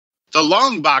The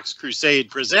Longbox Crusade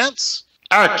presents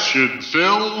Action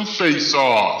Film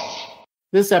Face-Off.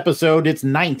 This episode, it's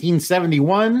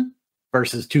 1971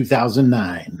 versus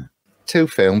 2009. 2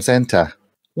 films enter.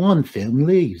 1 film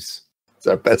leaves. It's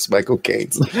our best Michael Caine.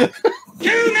 2 men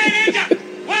enter,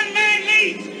 1 man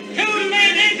leaves. 2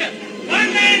 men enter,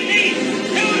 1 man leaves.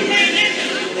 2 men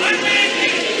enter, 1 man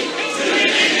leaves. 2 men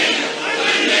enter,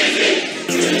 1 man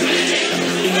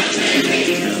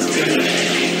leaves.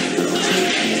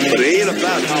 But it ain't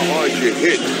about how hard you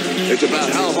hit. It's about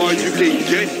how hard you can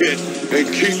get hit and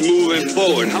keep moving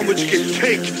forward. How much you can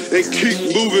take and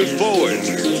keep moving forward.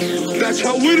 That's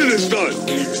how winning is done.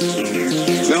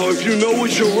 Now, if you know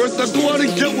what you're worth, then go out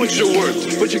and get what you're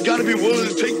worth. But you got to be willing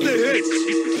to take the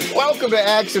hits. Welcome to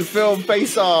Action Film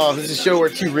Face-Off. This is a show where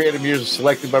 2 random ears are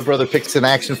selected. My brother picks an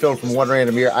action film from 1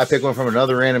 random ear. I pick one from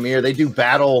another random ear. They do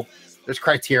battle. There's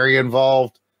criteria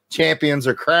involved. Champions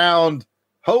are crowned.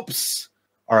 Hopes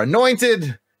are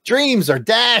anointed. Dreams are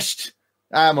dashed.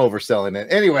 I'm overselling it.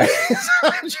 Anyway,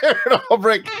 I'm Jared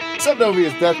Albrecht. Something over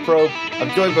his Death Probe. I'm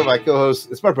joined by my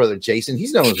co-host. It's my brother Jason.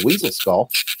 He's known as Weasel Skull.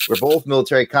 We're both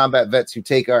military combat vets who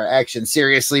take our action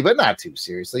seriously, but not too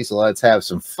seriously. So let's have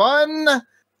some fun.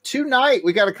 Tonight,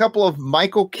 we got a couple of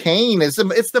Michael Caine. It's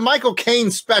the Michael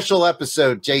Caine special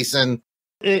episode, Jason.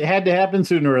 It had to happen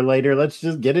sooner or later. Let's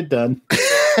just get it done.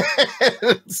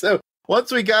 So once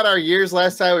we got our years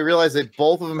last time, we realized that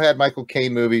both of them had Michael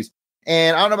Caine movies.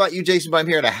 And I don't know about you, Jason, but I'm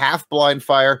here at a half blind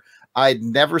fire. I'd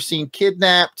never seen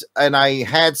Kidnapped, and I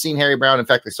had seen Harry Brown. In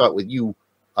fact, I saw it with you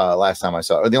last time I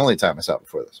saw it, or the only time I saw it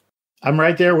before this. I'm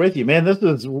right there with you, man.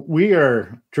 We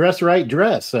are dress right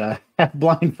dress. Half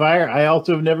blind fire. I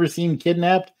also have never seen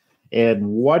Kidnapped and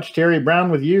watched Harry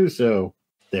Brown with you. So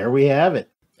there we have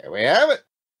it. There we have it.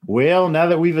 Well, now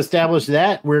that we've established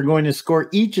that, we're going to score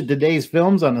each of today's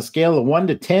films on a scale of 1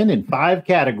 to 10 in 5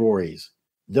 categories.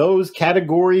 Those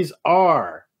categories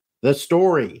are the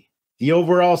story, the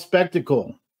overall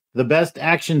spectacle, the best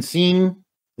action scene,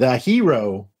 the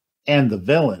hero, and the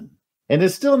villain. And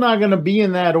it's still not going to be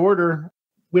in that order.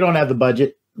 We don't have the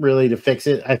budget really to fix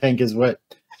it, I think is what,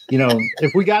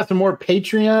 if we got some more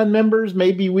Patreon members,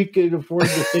 maybe we could afford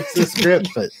to fix the script.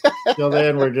 But till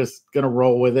then, we're just going to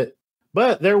roll with it.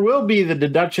 But there will be the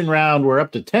deduction round where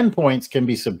up to 10 points can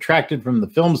be subtracted from the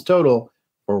film's total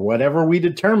for whatever we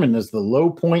determine as the low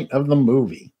point of the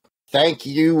movie. Thank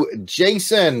you,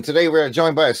 Jason. Today we're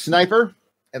joined by a sniper,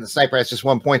 and the sniper has just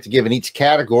 1 point to give in each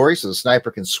category, so the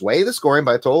sniper can sway the scoring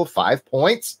by a total of 5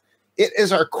 points. It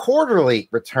is our quarterly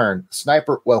return.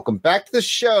 Sniper, welcome back to the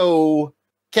show.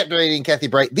 Captivating Kathy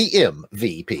Bright, the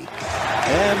MVP.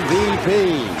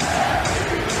 MVP.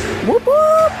 Whoop,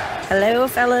 whoop. Hello,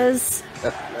 fellas.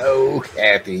 Hello,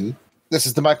 Kathy. This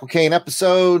is the Michael Caine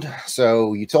episode,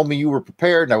 so you told me you were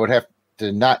prepared, and I would have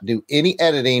to not do any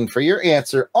editing for your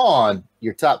answer on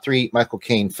your top 3 Michael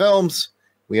Caine films.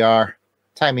 We are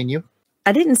timing you.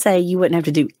 I didn't say you wouldn't have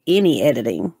to do any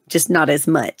editing, just not as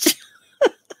much.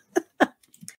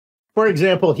 For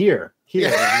example, here,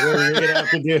 you're going to have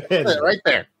to do it. Right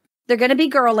there. They're going to be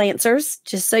girl answers,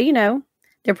 just so you know.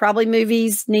 They're probably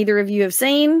movies neither of you have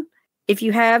seen. If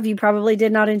you have, you probably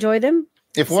did not enjoy them.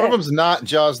 If one of them's not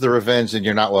Jaws the Revenge, then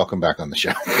you're not welcome back on the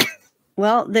show.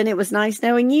 Well, then it was nice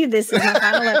knowing you. This is my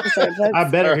final episode, folks. I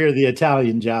better hear the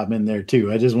Italian job in there,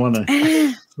 too. I just want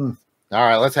to... All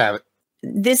right, let's have it.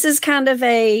 This is kind of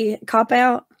a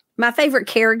cop-out. My favorite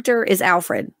character is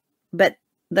Alfred, but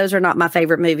those are not my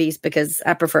favorite movies because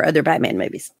I prefer other Batman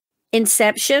movies.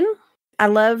 Inception. I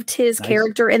loved his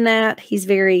character in that. He's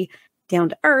very down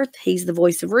to earth. He's the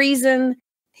voice of reason.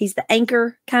 He's the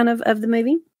anchor kind of the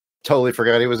movie. Totally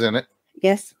forgot he was in it.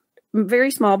 Yes.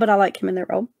 Very small, but I like him in that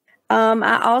role.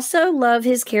 I also love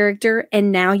his character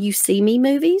in Now You See Me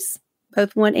movies,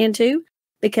 both 1 and 2,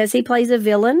 because he plays a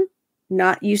villain.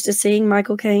 Not used to seeing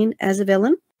Michael Caine as a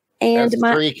villain. And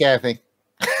that's 3, Kathy.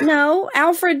 No,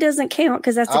 Alfred doesn't count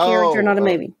because that's a character, not a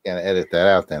movie. Gotta edit that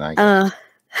out then.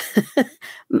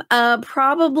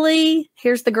 Probably,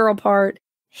 here's the girl part.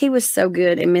 He was so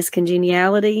good in Miss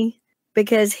Congeniality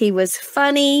because he was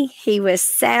funny, he was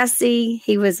sassy,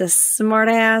 he was a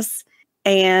smartass,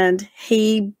 and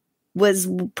he was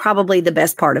probably the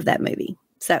best part of that movie.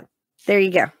 So there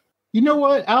you go. You know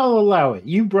what? I'll allow it.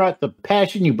 You brought the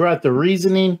passion, you brought the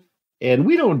reasoning, and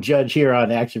we don't judge here on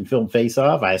Action Film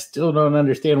Face-Off. I still don't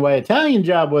understand why Italian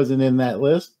Job wasn't in that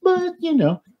list, but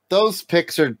Those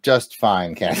picks are just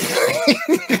fine, Kathy.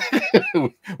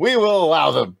 We will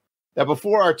allow them. Now,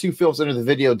 before our 2 films enter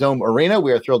the videodome arena,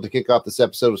 we are thrilled to kick off this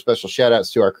episode with special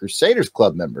shout-outs to our Crusaders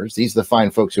Club members. These are the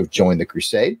fine folks who have joined the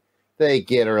Crusade. They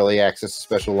get early access to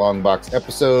special Longbox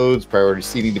episodes, priority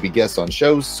seating to be guests on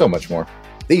shows, so much more.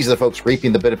 These are the folks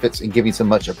reaping the benefits and giving some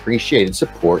much appreciated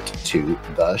support to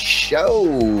the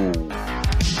show.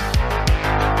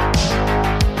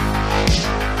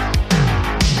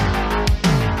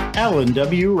 Alan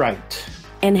W. Wright,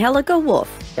 Angelica Wolf,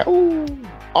 Oh,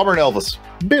 Auburn Elvis,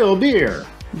 Bill Deere,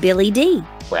 Billy D,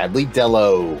 Bradley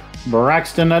Dello,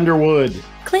 Braxton Underwood,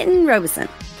 Clinton Robeson,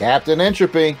 Captain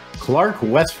Entropy, Clark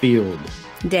Westfield,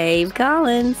 Dave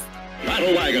Collins,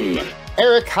 Battle Wagon.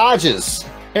 Eric Hodges,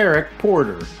 Eric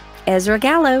Porter, Ezra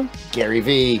Gallo, Gary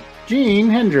V, Gene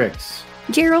Hendricks,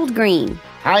 Gerald Green,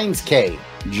 Heinz K,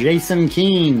 Jason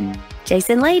Keene,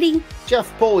 Jason Lady,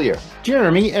 Jeff Polier,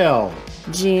 Jeremy L.,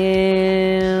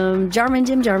 Jim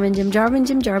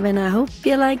Jarman. I hope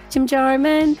you like Jim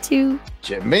Jarman too.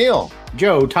 Jim Meal,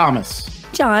 Joe Thomas,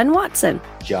 John Watson,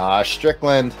 Josh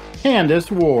Strickland,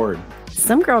 Candace Ward,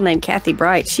 some girl named Kathy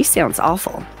Bright. She sounds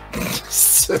awful.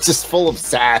 it's just full of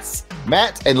sass,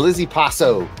 Matt and Lizzie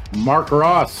Passo, Mark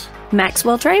Ross,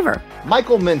 Maxwell Traver,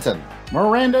 Michael Minton,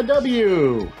 Miranda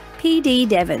W., P.D.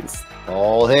 Devons,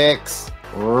 Paul Hicks,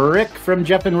 Rick from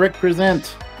Jeff and Rick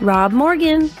Present, Rob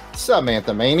Morgan,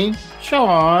 Samantha Maney,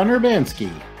 Sean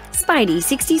Urbanski, Spidey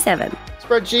 67,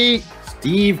 Spreadsheet,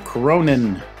 Steve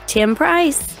Cronin, Tim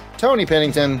Price, Tony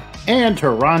Pennington. and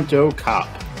Toronto Cop.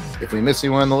 If we miss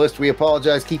anyone on the list, we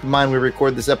apologize. Keep in mind we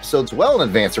record this episodes well in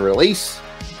advance of release.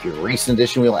 If you're a recent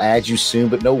edition, we'll add you soon,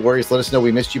 but no worries. Let us know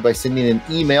we missed you by sending an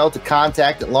email to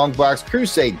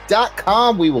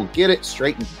contact@longboxcrusade.com. We will get it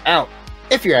straightened out.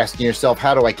 If you're asking yourself,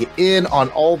 how do I get in on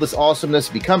all this awesomeness,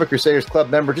 become a Crusaders Club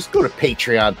member, just go to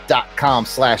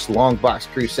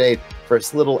patreon.com/longboxcrusade. For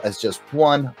as little as just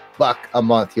 $1 a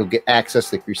month, you'll get access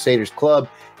to the Crusaders Club,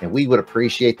 and we would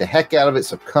appreciate the heck out of it,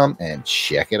 so come and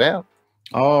check it out.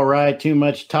 All right, too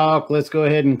much talk. Let's go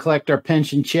ahead and collect our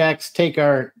pension checks, take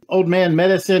our old man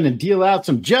medicine, and deal out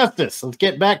some justice. Let's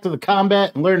get back to the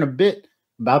combat and learn a bit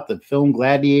about the film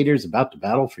gladiators about to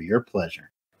battle for your pleasure.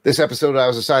 This episode, I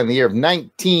was assigned the year of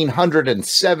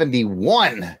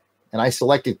 1971, and I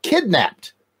selected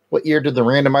Kidnapped. What year did the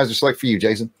randomizer select for you,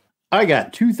 Jason? I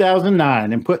got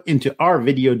 2009 and put into our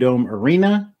Videodome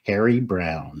arena, Harry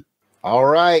Brown. All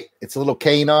right. It's a little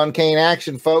Caine on Caine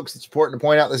action, folks. It's important to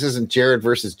point out this isn't Jared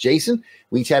versus Jason.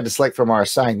 We each had to select from our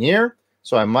assigned year,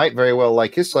 so I might very well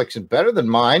like his selection better than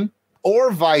mine,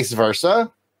 or vice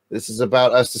versa. This is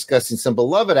about us discussing some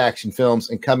beloved action films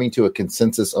and coming to a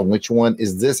consensus on which one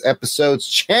is this episode's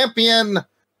champion.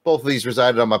 Both of these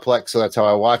resided on my Plex, so that's how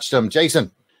I watched them.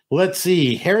 Jason. Let's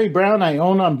see. Harry Brown, I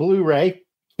own on Blu-ray.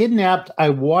 Kidnapped, I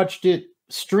watched it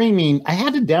streaming. I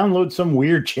had to download some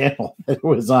weird channel that it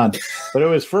was on, but it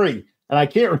was free. And I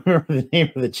can't remember the name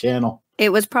of the channel.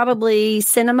 It was probably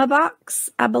Cinema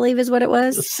Box, I believe is what it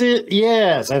was.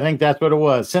 Yes, I think that's what it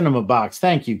was. Cinema Box.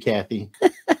 Thank you, Kathy.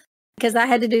 Because I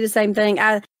had to do the same thing.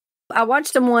 I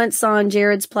watched them once on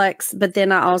Jared's Plex, but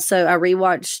then I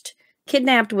rewatched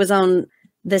Kidnapped was on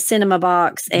the Cinema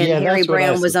Box, and Harry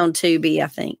Brown was on Tubi, I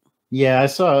think. Yeah, I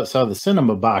saw the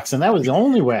Cinema Box, and that was the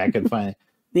only way I could find it.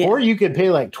 Yeah. Or you could pay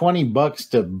like $20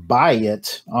 to buy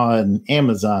it on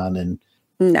Amazon, and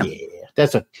no, yeah,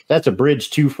 that's a bridge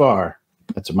too far.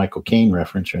 That's a Michael Caine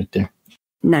reference right there.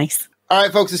 Nice. All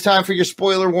right, folks, it's time for your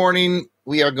spoiler warning.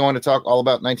 We are going to talk all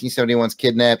about 1971's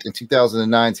Kidnapped and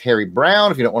 2009's Harry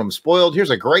Brown. If you don't want them spoiled, here's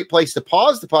a great place to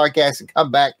pause the podcast and come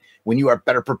back when you are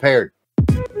better prepared.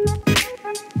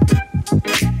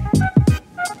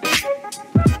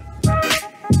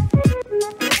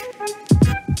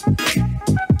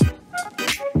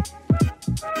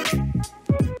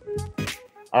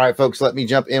 All right, folks, let me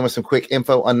jump in with some quick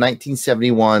info on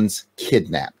 1971's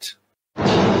Kidnapped.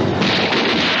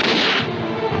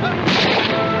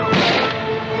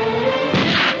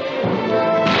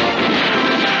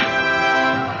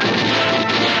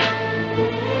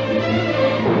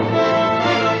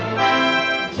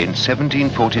 In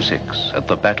 1746, at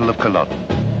the Battle of Culloden,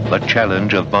 the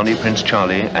challenge of Bonnie Prince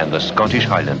Charlie and the Scottish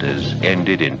Highlanders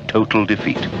ended in total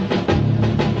defeat.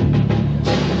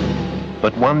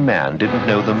 But one man didn't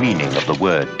know the meaning of the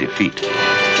word defeat.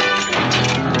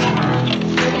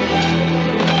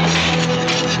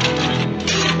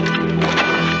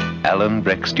 Alan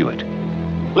Breck Stewart.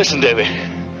 Listen, Davy.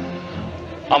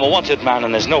 I'm a wanted man,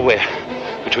 and there's nowhere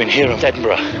between here and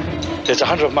Edinburgh. There's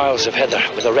 100 miles of heather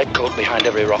with a red coat behind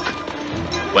every rock.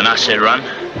 When I say run,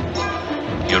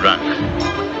 you run.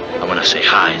 And when I say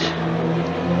hide,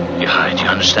 you hide, you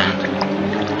understand?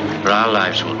 For our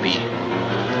lives will be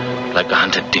like a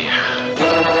hunted deer.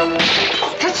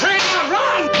 Katrina,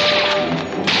 run!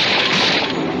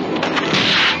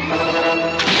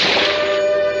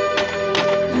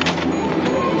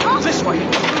 This way.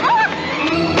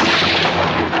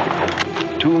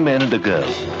 two men and a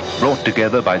girl, brought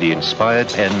together by the inspired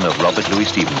pen of Robert Louis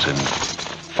Stevenson,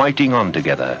 fighting on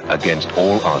together against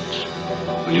all odds.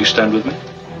 Will you stand with me?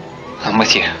 I'm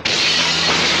with you.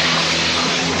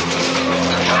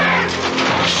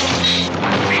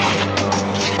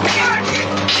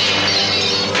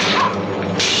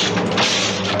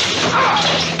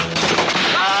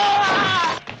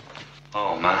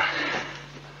 Oh, man.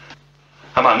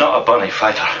 Am I not a bonny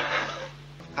fighter?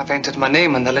 I've entered my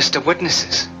name on the list of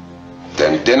witnesses.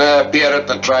 Then dinna appear at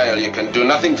the trial. You can do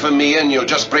nothing for me and you'll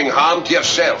just bring harm to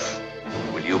yourself.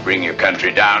 Will you bring your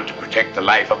country down to protect the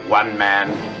life of one man?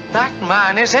 That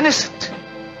man is innocent.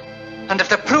 And if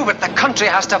they prove it, the country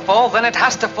has to fall, then it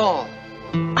has to fall.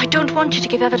 I don't want you to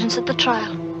give evidence at the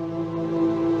trial.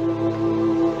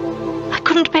 I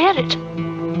couldn't bear it.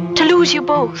 To lose you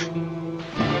both.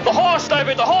 The horse,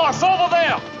 David, the horse, over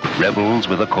there! Rebels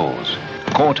with a cause,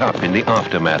 caught up in the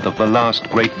aftermath of the last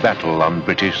great battle on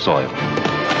British soil.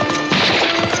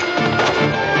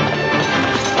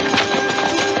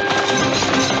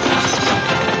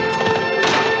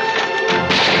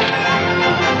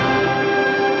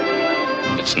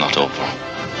 It's not over.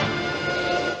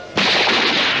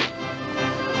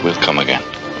 We'll come again.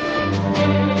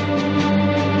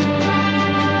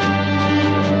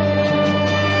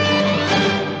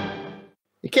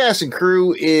 The cast and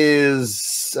crew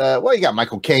is, well, you got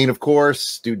Michael Caine, of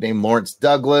course, dude named Lawrence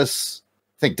Douglas.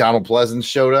 I think Donald Pleasance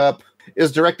showed up. It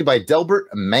was directed by Delbert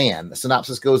Mann. The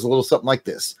synopsis goes a little something like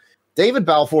this. David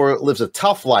Balfour lives a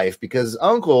tough life because his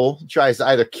uncle tries to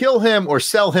either kill him or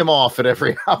sell him off at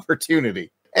every opportunity.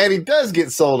 And he does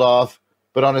get sold off,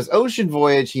 but on his ocean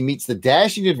voyage, he meets the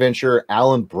dashing adventurer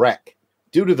Alan Breck.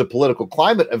 Due to the political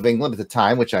climate of England at the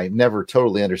time, which I never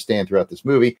totally understand throughout this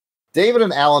movie, David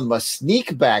and Alan must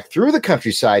sneak back through the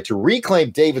countryside to reclaim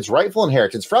David's rightful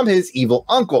inheritance from his evil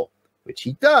uncle, which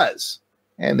he does.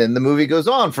 And then the movie goes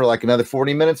on for like another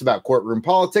 40 minutes about courtroom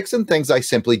politics and things I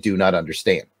simply do not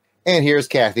understand. And here's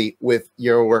Kathy with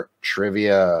your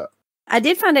trivia. I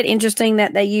did find it interesting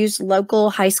that they used local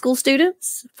high school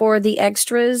students for the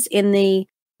extras in the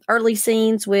early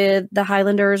scenes with the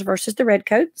Highlanders versus the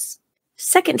Redcoats.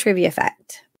 Second trivia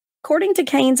fact. According to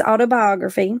Caine's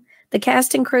autobiography, the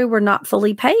cast and crew were not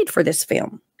fully paid for this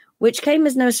film, which came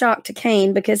as no shock to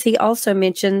Caine because he also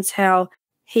mentions how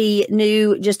he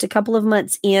knew just a couple of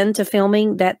months into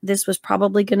filming that this was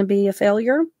probably going to be a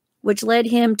failure, which led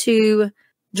him to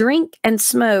drink and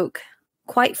smoke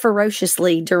quite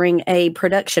ferociously during a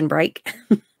production break.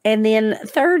 And then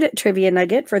third trivia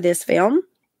nugget for this film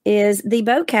is the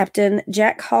boat captain,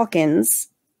 Jack Hawkins.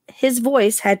 His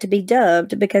voice had to be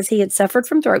dubbed because he had suffered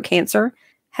from throat cancer,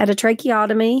 had a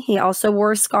tracheotomy. He also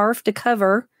wore a scarf to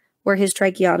cover where his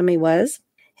tracheotomy was.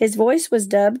 His voice was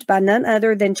dubbed by none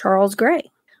other than Charles Gray.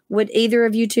 Would either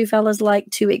of you two fellas like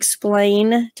to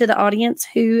explain to the audience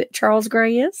who Charles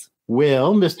Gray is?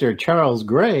 Well, Mr. Charles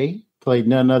Gray played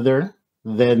none other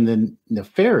than the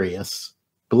nefarious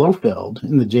Blofeld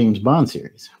in the James Bond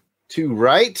series. To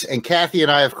right, and Kathy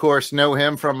and I, of course, know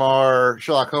him from our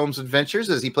Sherlock Holmes adventures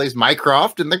as he plays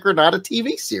Mycroft in the Granada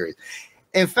TV series.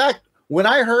 In fact, when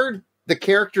I heard the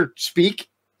character speak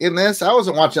in this, I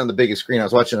wasn't watching on the biggest screen. I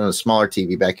was watching on a smaller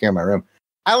TV back here in my room.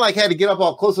 I had to get up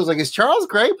all close. I was like, is Charles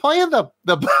Gray playing the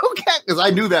boat? Because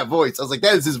I knew that voice. I was like,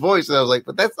 that is his voice. And I was like,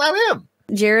 but that's not him.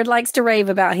 Jared likes to rave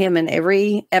about him in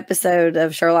every episode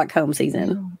of Sherlock Holmes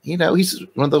season. You know, he's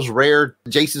one of those rare.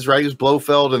 Jason's right. He was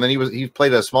Blofeld, and then he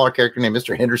played a smaller character named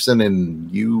Mr. Henderson,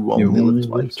 and You Only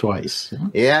Live Twice.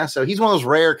 Yeah, so he's one of those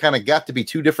rare kind of got to be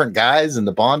two different guys in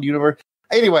the Bond universe.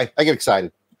 Anyway, I get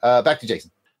excited. Back to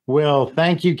Jason. Well,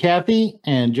 thank you, Kathy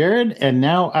and Jared. And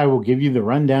now I will give you the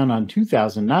rundown on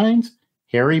 2009's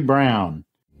Harry Brown.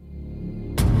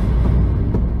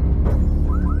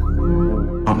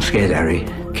 I'm scared, Harry.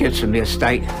 Kids from the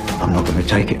estate. I'm not going to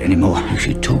take it anymore. You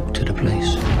should talk to the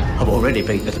police. I've already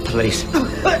been to the police.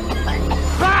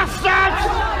 Bastard!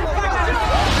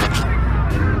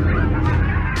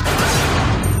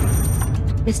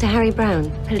 Mr. Harry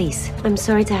Brown, police. I'm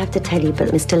sorry to have to tell you, but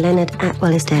Mr. Leonard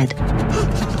Atwell is dead.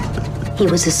 He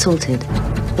was assaulted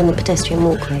on the pedestrian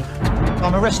walkway.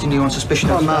 I'm arresting you on suspicion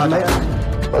of murder.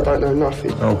 I don't know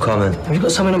nothing. Oh, come on. Have you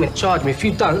got something on me? Charge me. If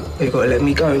you don't, you've got to let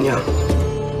me go, yeah.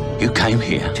 You came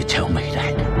here to tell me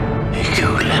that. You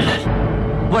killed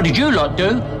Leonard. What did you lot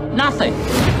do? Nothing.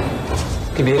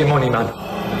 Give me any money, man.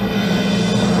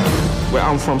 Where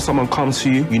I'm from, someone comes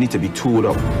to you, you need to be tooled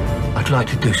up. I'd like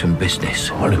to do some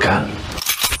business. Want to go?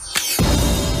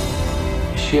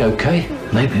 Is she okay?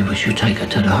 Maybe we should take her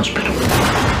to the hospital.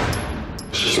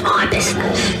 She's my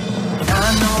business.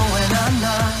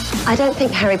 I don't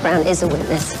think Harry Brown is a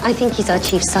witness. I think he's our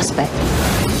chief suspect.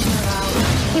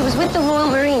 He was with the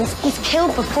Royal Marines. He's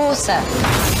killed before, sir.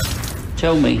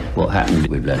 Tell me what happened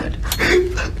with Leonard.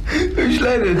 Who's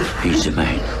Leonard? He's the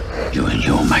man you and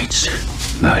your mates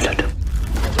murdered.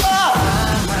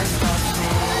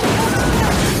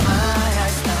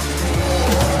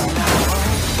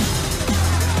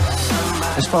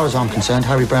 As far as I'm concerned,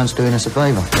 Harry Brown's doing us a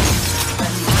favour.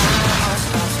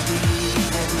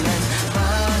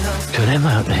 To them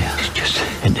out there, it's just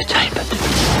entertainment.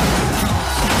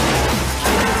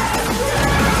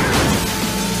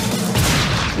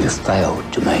 You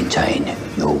failed to maintain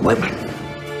your weapon.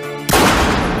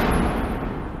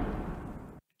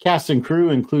 Cast and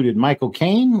crew included Michael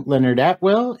Caine, Leonard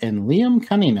Atwell, and Liam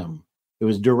Cunningham. It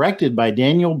was directed by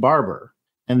Daniel Barber.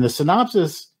 And the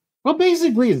synopsis, well,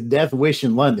 basically it's Death Wish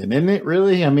in London, isn't it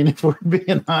really? I mean, if we're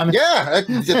being honest. Yeah,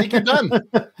 I think you're done.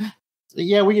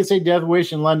 Yeah, we could say Death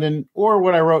Wish in London, or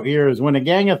what I wrote here is when a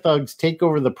gang of thugs take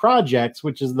over the projects,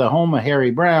 which is the home of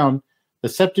Harry Brown, the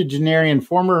septuagenarian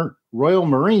former Royal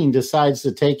Marine decides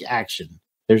to take action.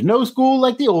 There's no school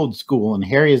like the old school, and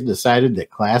Harry has decided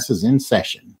that class is in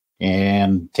session.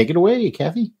 And take it away,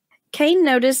 Kathy. Caine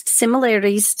noticed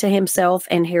similarities to himself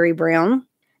and Harry Brown,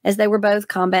 as they were both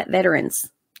combat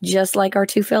veterans, just like our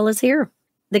two fellas here.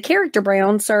 The character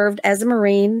Brown served as a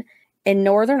Marine in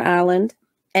Northern Ireland,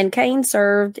 and Caine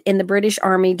served in the British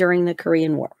Army during the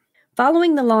Korean War.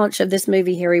 Following the launch of this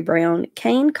movie, Harry Brown,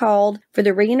 Caine called for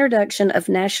the reintroduction of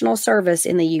national service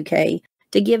in the UK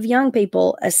to give young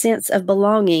people a sense of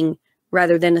belonging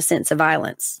rather than a sense of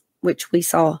violence, which we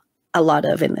saw a lot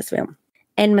of in this film.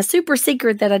 And my super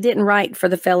secret that I didn't write for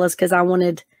the fellas because I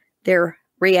wanted their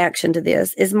reaction to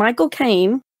this is Michael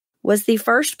Caine was the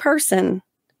first person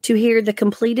to hear the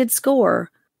completed score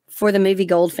for the movie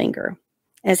Goldfinger,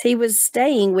 as he was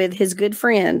staying with his good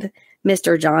friend,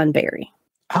 Mr. John Barry.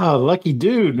 Oh, lucky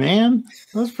dude, man.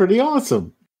 That's pretty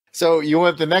awesome. So you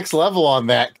went the next level on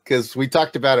that because we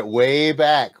talked about it way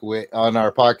back on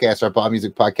our podcast, our Bob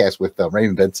Music podcast with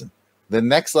Raymond Benson. The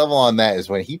next level on that is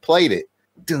when he played it.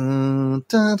 Dun,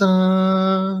 dun,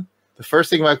 dun. The first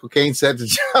thing Michael Caine said to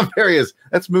John Barry is,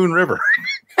 "That's Moon River."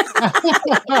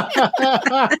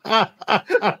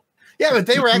 Yeah, but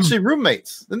they were actually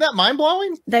roommates. Isn't that mind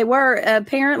blowing? They were.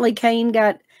 Apparently, Caine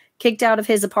got kicked out of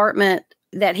his apartment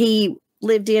that he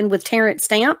lived in with Terrence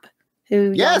Stamp,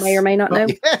 who y'all may or may not know.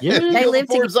 They lived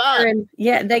together, and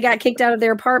they got kicked out of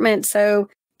their apartment. So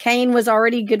Caine was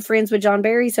already good friends with John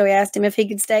Barry, so he asked him if he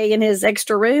could stay in his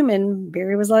extra room, and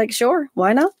Barry was like, "Sure,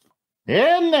 why not?"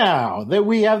 And now that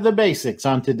we have the basics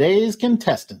on today's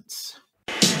contestants.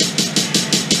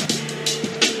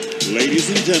 Ladies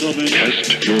and gentlemen,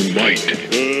 test your might.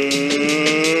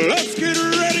 Let's get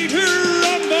ready to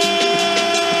rumble!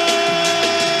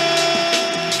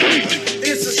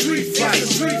 It's a street fight.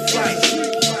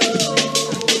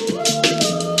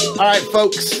 All right,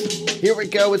 folks, here we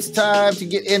go. It's time to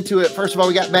get into it. First of all,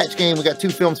 we got match game. We got 2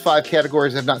 films, 5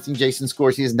 categories. I've not seen Jason's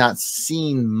scores. He has not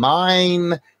seen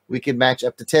mine. We can match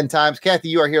up to 10 times. Kathy,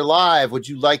 you are here live. Would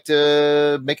you like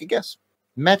to make a guess?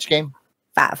 Match game.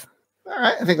 5. All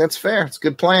right, I think that's fair. It's a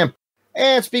good plan.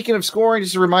 And speaking of scoring,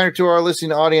 just a reminder to our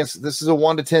listening audience, this is a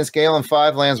 1 to 10 scale, and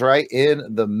 5 lands right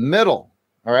in the middle.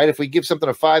 All right, if we give something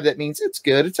a 5, that means it's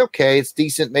good, it's okay, it's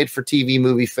decent, made for TV,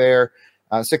 movie, fair.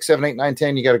 6, 7, 8, 9,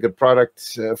 10, you got a good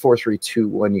product. 4, 3, 2,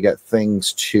 1, you got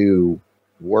things to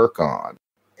work on.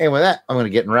 And with that, I'm going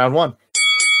to get in round 1.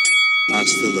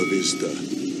 Hasta la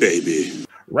vista, baby.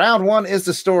 Round 1 is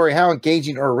the story. How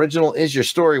engaging or original is your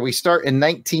story? We start in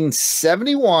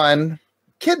 1971.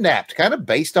 Kidnapped, kind of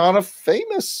based on a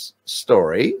famous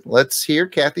story. Let's hear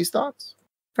Kathy's thoughts.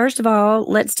 First of all,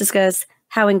 let's discuss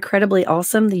how incredibly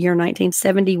awesome the year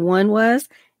 1971 was.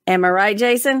 Am I right,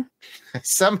 Jason? I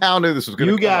somehow knew this was going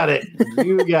to You got it.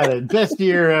 You got it. Best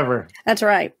year ever. That's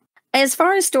right. As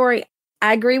far as story,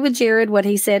 I agree with Jared, what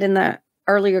he said in the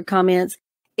earlier comments.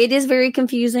 It is very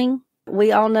confusing.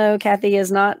 We all know Kathy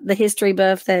is not the history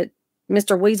buff that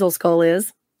Mr. Weasel Skull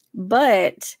is,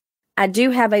 but I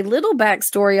do have a little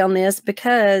backstory on this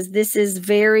because this is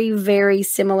very, very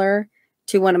similar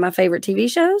to one of my favorite TV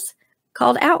shows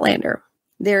called Outlander.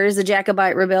 There is a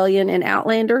Jacobite rebellion in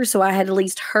Outlander, so I had at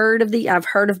least I've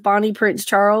heard of Bonnie Prince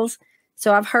Charles,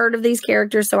 so I've heard of these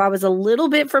characters, so I was a little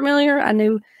bit familiar.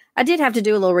 I did have to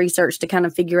do a little research to kind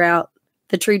of figure out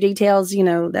the true details,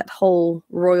 that whole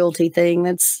royalty thing.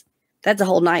 That's a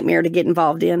whole nightmare to get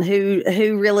involved in.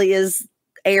 Who really is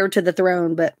heir to the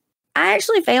throne? But I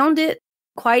actually found it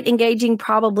quite engaging,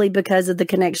 probably because of the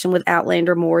connection with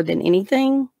Outlander more than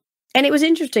anything. And it was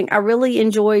interesting. I really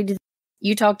enjoyed,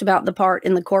 you talked about the part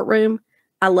in the courtroom.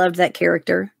 I loved that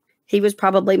character. He was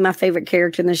probably my favorite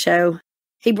character in the show.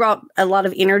 he brought a lot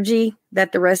of energy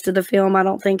that the rest of the film I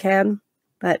don't think had.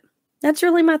 But that's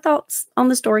really my thoughts on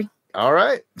the story. All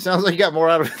right. Sounds like you got more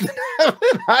out of it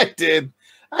than I did.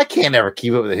 I can't ever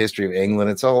keep up with the history of England.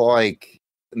 It's all like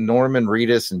Norman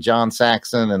Reedus and John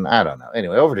Saxon, and I don't know.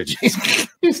 Anyway, over to Jason.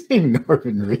 You say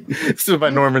Norman Reedus. This is my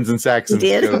Normans and Saxons.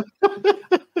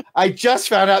 I just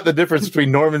found out the difference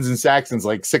between Normans and Saxons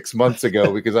like 6 months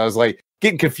ago because I was like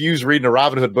getting confused reading a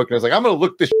Robin Hood book, and I was like, I'm going to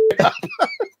look this shit up.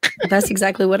 That's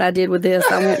exactly what I did with this.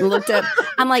 I went and looked up.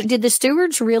 I'm like, did the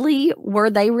Stewarts were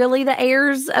they really the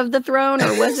heirs of the throne,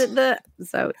 or was it the?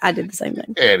 So I did the same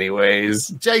thing. Anyways,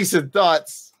 Jason,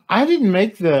 thoughts? I didn't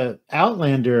make the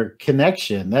Outlander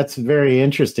connection. That's very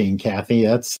interesting, Kathy.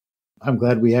 I'm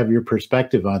glad we have your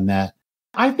perspective on that.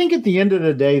 I think at the end of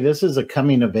the day, this is a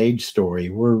coming of age story.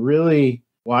 We're really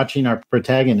watching our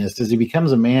protagonist as he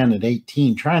becomes a man at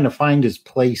 18, trying to find his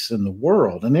place in the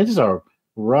world. And it is a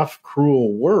rough,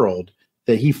 cruel world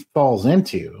that he falls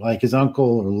into. Like his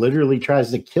uncle literally tries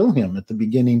to kill him at the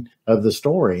beginning of the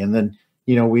story. And then,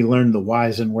 we learn the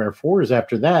whys and wherefores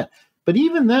after that. But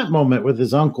even that moment with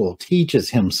his uncle teaches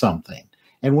him something.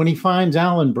 And when he finds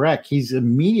Alan Breck, he's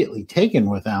immediately taken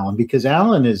with Alan because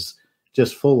Alan is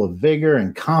just full of vigor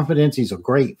and confidence. He's a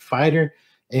great fighter.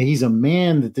 And he's a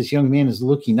man that this young man is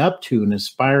looking up to and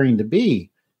aspiring to be.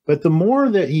 But the more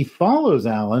that he follows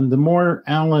Alan, the more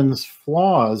Alan's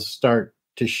flaws start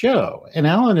to show. And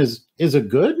Alan is a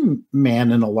good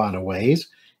man in a lot of ways.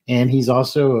 And he's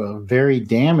also a very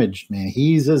damaged man.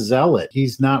 He's a zealot.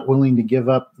 He's not willing to give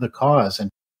up the cause. And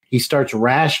he starts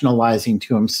rationalizing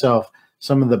to himself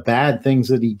some of the bad things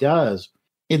that he does.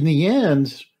 In the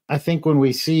end, I think when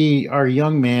we see our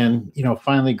young man,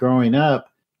 finally growing up,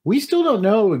 we still don't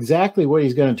know exactly what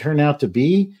he's going to turn out to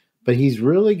be, but he's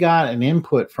really got an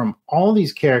input from all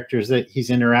these characters that he's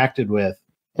interacted with.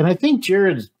 And I think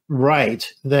Jared's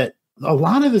right that a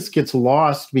lot of this gets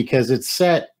lost because it's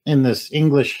set in this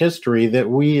English history that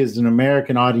we as an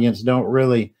American audience don't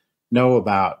really know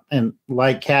about. And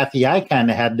like Kathy, I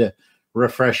kind of had to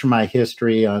refresh my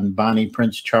history on Bonnie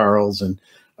Prince Charles and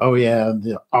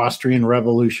the Austrian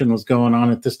Revolution was going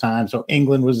on at this time. So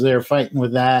England was there fighting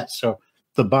with that. So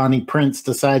the Bonnie Prince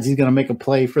decides he's going to make a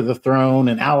play for the throne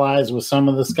and allies with some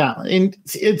of the Scotland. And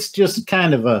it's just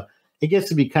it gets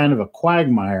to be kind of a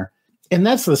quagmire. And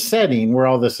that's the setting where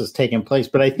all this is taking place.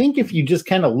 But I think if you just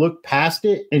kind of look past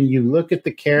it and you look at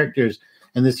the characters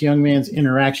and this young man's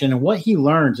interaction and what he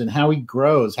learns and how he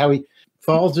grows, how he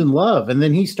falls in love. And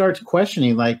then he starts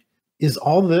questioning, like, is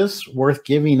all this worth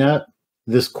giving up?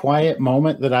 This quiet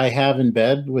moment that I have in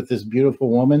bed with this beautiful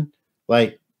woman?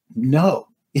 Like, no,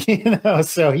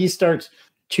 so he starts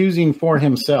choosing for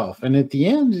himself. And at the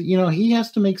end, he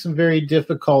has to make some very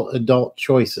difficult adult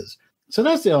choices. So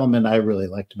that's the element I really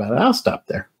liked about it. I'll stop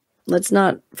there. Let's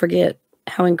not forget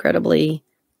how incredibly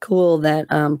cool that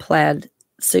plaid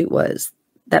suit was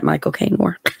that Michael Caine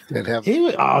wore.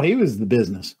 He was the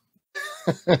business.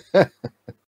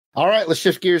 All right, let's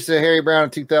shift gears to Harry Brown in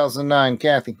 2009.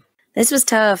 Kathy. This was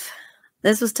tough.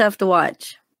 This was tough to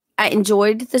watch. I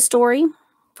enjoyed the story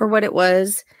for what it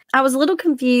was. I was a little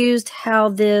confused how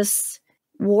this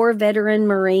war veteran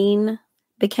Marine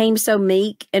became so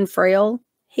meek and frail.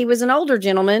 He was an older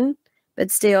gentleman,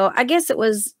 but still, I guess it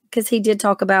was because he did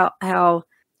talk about how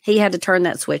he had to turn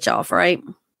that switch off, right?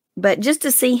 But just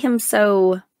to see him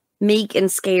so meek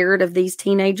and scared of these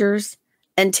teenagers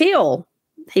until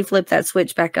he flipped that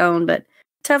switch back on. But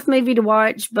tough movie to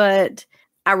watch, but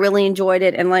I really enjoyed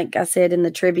it. And like I said in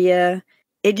the trivia,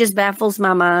 it just baffles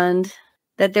my mind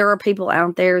that there are people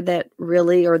out there that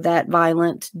really are that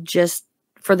violent just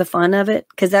for the fun of it.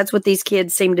 Because that's what these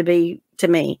kids seem to be to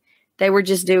me. They were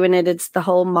just doing it. It's the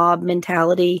whole mob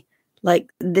mentality.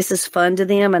 Like, this is fun to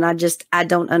them. And I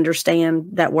don't understand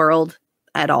that world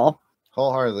at all.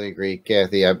 Wholeheartedly agree,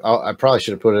 Kathy. I probably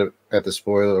should have put it at the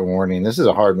spoiler warning. This is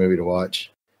a hard movie to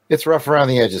watch. It's rough around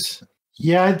the edges.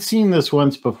 Yeah, I'd seen this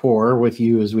once before with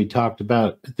you, as we talked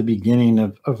about at the beginning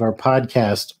of our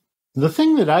podcast. The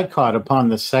thing that I caught upon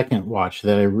the second watch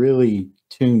that I really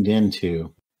tuned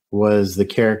into was the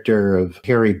character of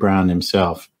Harry Brown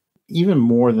himself, even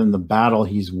more than the battle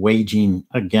he's waging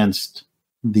against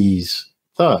these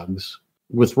thugs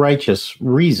with righteous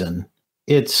reason.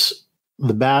 It's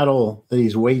the battle that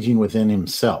he's waging within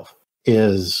himself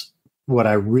is what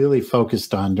I really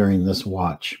focused on during this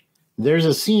watch. There's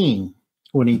a scene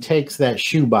when he takes that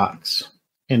shoebox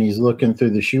and he's looking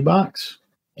through the shoebox,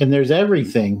 and there's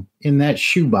everything in that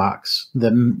shoebox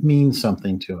that means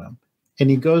something to him. And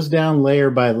he goes down layer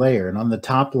by layer, and on the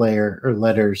top layer are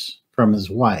letters from his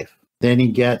wife. Then he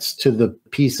gets to the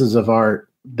pieces of art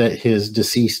that his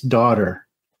deceased daughter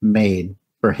made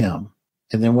for him.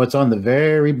 And then what's on the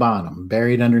very bottom,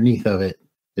 buried underneath of it,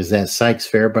 is that Sykes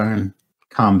Fairbairn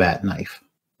combat knife,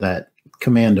 that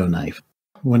commando knife.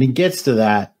 When he gets to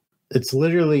that, it's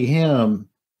literally him.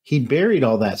 He buried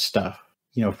all that stuff,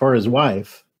 for his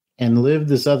wife and lived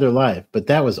this other life. But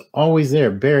that was always there,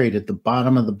 buried at the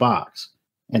bottom of the box.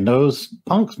 And those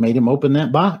punks made him open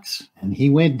that box. And he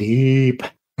went deep.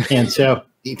 And so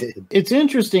He did. it's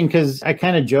interesting because I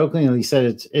kind of jokingly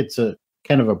said it's a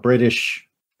kind of a British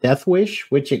death wish,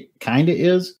 which it kind of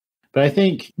is. But I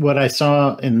think what I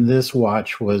saw in this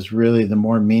watch was really the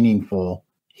more meaningful.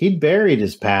 He'd buried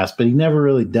his past, but he never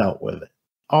really dealt with it.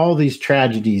 All these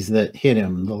tragedies that hit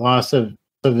him, the loss of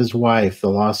his wife, the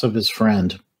loss of his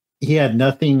friend. He had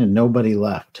nothing and nobody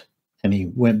left. And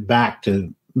he went back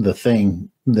to the thing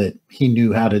that he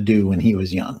knew how to do when he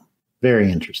was young.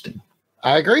 Very interesting.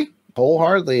 I agree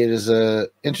wholeheartedly. It is a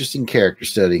interesting character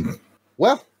study.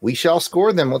 Well, we shall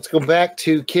score them. Let's go back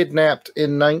to Kidnapped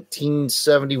in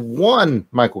 1971,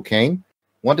 Michael Caine.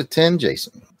 1 to 10,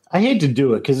 Jason. I hate to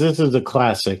do it because this is a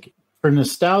classic. For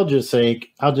nostalgia's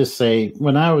sake, I'll just say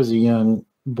when I was a young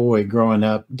boy growing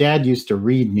up, Dad used to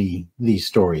read me these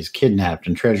stories, Kidnapped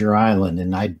and Treasure Island,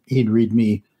 and he'd read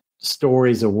me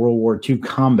stories of World War II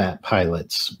combat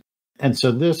pilots. And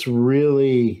so this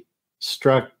really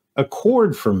struck a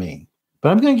chord for me. But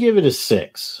I'm going to give it a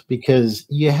 6 because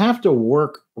you have to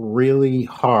work really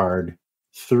hard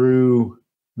through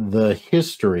the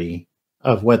history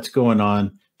of what's going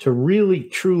on to really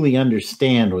truly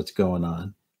understand what's going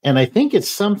on. And I think it's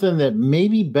something that may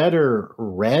be better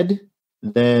read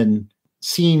than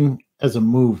seen as a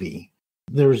movie.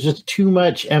 There's just too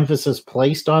much emphasis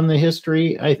placed on the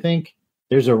history, I think.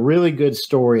 There's a really good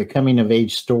story, a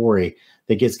coming-of-age story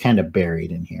that gets kind of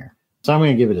buried in here. So I'm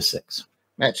going to give it a 6.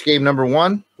 Match game number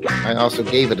 1. I also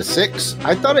gave it a 6.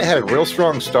 I thought it had a real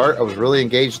strong start. I was really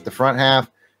engaged at the front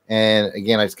half. And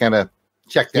again, I just kind of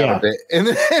checked out a bit. And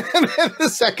then the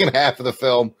second half of the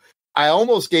film, I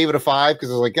almost gave it a 5 because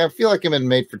I was like, I feel like I'm in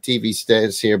made for TV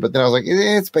status here. But then I was like,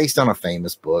 it's based on a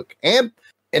famous book. And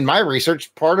in my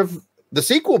research, part of the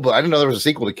sequel book, I didn't know there was a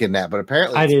sequel to Kidnap, but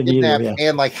apparently I didn't either,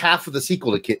 and like half of the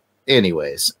sequel to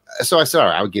anyways. So I said, all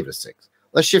right, I would give it a 6.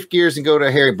 Let's shift gears and go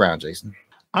to Harry Brown, Jason.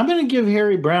 I'm going to give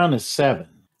Harry Brown a 7.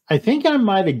 I think I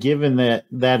might have given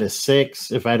that a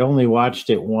 6 if I'd only watched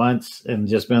it once and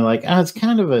just been like, it's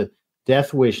kind of a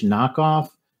Death Wish knockoff.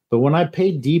 But when I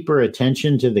paid deeper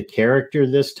attention to the character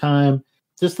this time,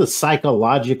 just the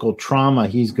psychological trauma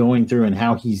he's going through and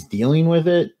how he's dealing with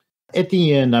it, at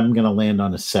the end, I'm going to land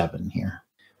on a 7 here.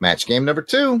 Match game number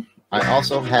 2. I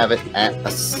also have it at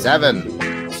a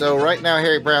 7. So right now,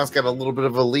 Harry Brown's got a little bit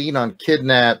of a lead on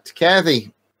Kidnapped.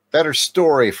 Kathy, better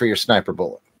story for your sniper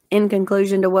bullet. In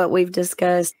conclusion to what we've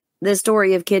discussed, the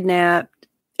story of Kidnapped,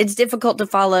 it's difficult to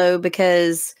follow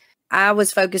because I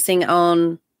was focusing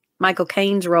on Michael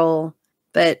Caine's role,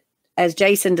 but as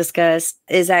Jason discussed,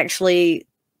 is actually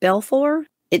Belfour.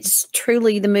 It's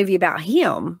truly the movie about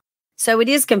him. So it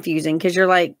is confusing because you're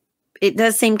like, it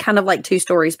does seem kind of like two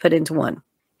stories put into one.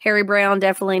 Harry Brown,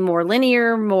 definitely more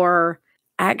linear, more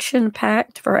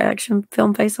action-packed for Action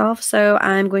Film Face-Off. So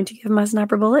I'm going to give my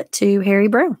sniper bullet to Harry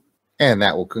Brown. And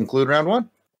that will conclude round 1.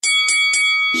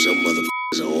 Some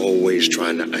motherfuckers are always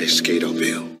trying to ice skate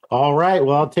uphill. All right.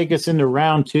 Well, I'll take us into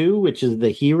round 2, which is the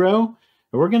hero.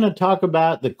 And we're going to talk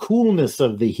about the coolness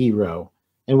of the hero.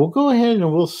 And we'll go ahead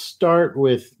and we'll start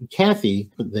with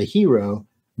Kathy, the hero,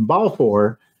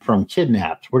 Balfour from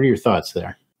Kidnapped. What are your thoughts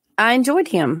there? I enjoyed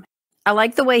him. I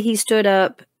like the way he stood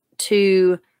up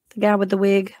to the guy with the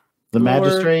wig. The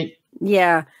magistrate?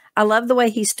 Yeah. I love the way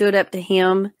he stood up to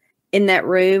him in that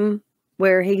room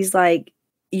where he's like,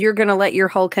 you're going to let your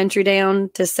whole country down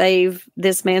to save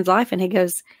this man's life. And he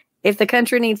goes, if the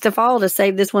country needs to fall to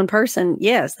save this one person,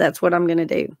 yes, that's what I'm going to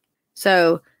do.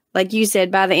 So like you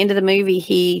said, by the end of the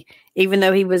movie, even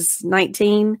though he was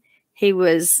 19,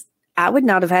 I would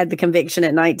not have had the conviction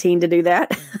at 19 to do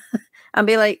that. I'd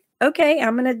be like, okay,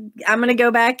 I'm going to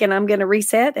go back and I'm going to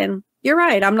reset. And you're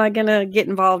right. I'm not going to get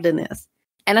involved in this.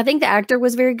 And I think the actor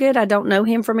was very good. I don't know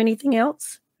him from anything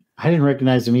else. I didn't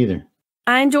recognize him either.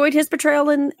 I enjoyed his portrayal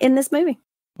in this movie.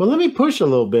 Well, let me push a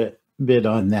little bit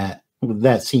on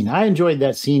that scene. I enjoyed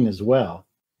that scene as well.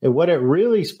 And what it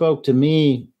really spoke to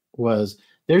me was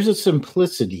there's a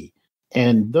simplicity.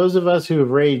 And those of us who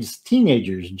have raised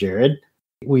teenagers, Jared,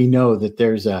 we know that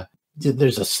there's a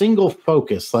single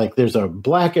focus, like there's a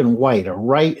black and white, a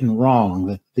right and wrong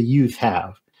that the youth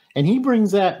have. And he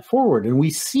brings that forward. And we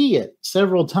see it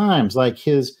several times, like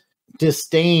his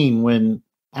disdain when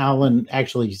Alan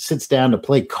actually sits down to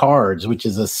play cards, which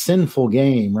is a sinful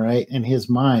game, right, in his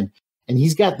mind. And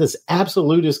he's got this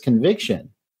absolutist conviction.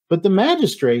 But the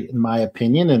magistrate, in my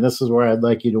opinion, and this is where I'd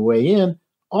like you to weigh in,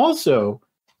 also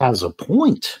has a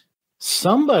point.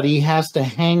 Somebody has to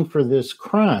hang for this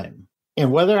crime.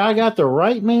 And whether I got the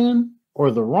right man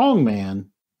or the wrong man,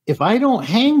 if I don't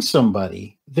hang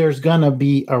somebody, there's going to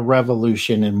be a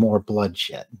revolution and more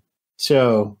bloodshed.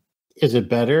 So is it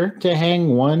better to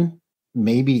hang one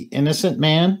maybe innocent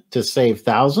man to save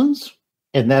thousands?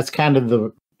 And that's kind of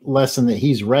the lesson that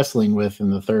he's wrestling with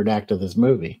in the third act of this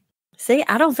movie. See,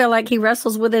 I don't feel like he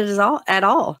wrestles with it at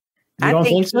all. You don't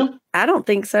think so? I don't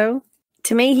think so.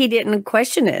 To me, he didn't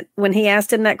question it. When he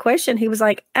asked him that question, he was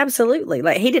like, absolutely.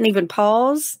 Like, he didn't even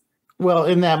pause. Well,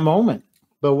 in that moment.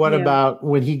 But what about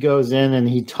when he goes in and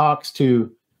he talks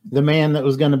to the man that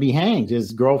was going to be hanged,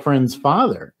 his girlfriend's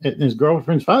father? And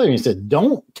he said,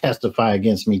 don't testify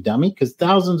against me, dummy, because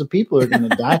thousands of people are going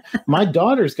to die. My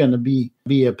daughter's going to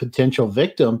be a potential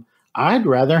victim. I'd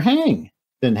rather hang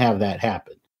than have that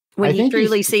happen. When he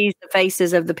truly sees the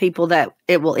faces of the people that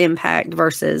it will impact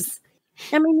versus,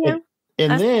 I mean, yeah.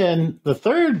 And then the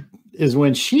third is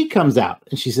when she comes out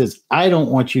and she says, I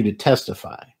don't want you to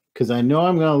testify because I know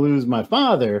I'm going to lose my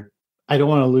father. I don't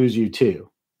want to lose you too.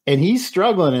 And he's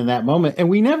struggling in that moment. And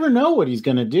we never know what he's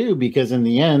going to do because in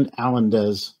the end, Alan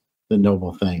does the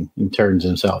noble thing and turns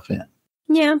himself in.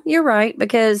 Yeah, you're right.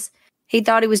 Because he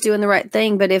thought he was doing the right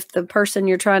thing. But if the person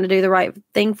you're trying to do the right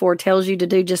thing for tells you to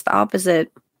do just the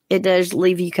opposite, it does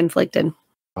leave you conflicted.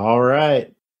 All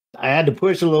right. I had to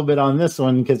push a little bit on this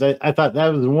one because I thought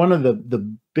that was one of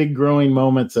the big growing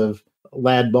moments of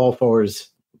Lad Balfour's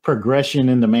progression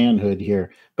into manhood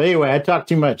here. But anyway, I talked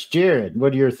too much. Jared,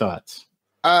 what are your thoughts?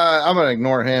 I'm going to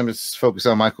ignore him. Just focus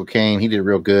on Michael Caine. He did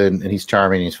real good, and he's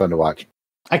charming. And he's fun to watch.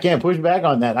 I can't push back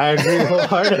on that. I agree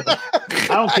wholeheartedly.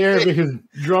 I don't care if he was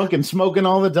drunk and smoking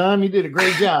all the time. He did a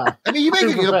great job. I mean, you make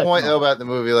a good point, though, about the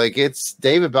movie. Like, it's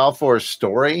David Balfour's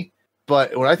story.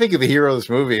 But when I think of the hero of this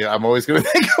movie, I'm always going to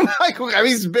think of Michael. I mean,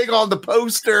 he's big on the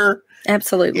poster.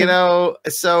 Absolutely. You know,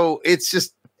 so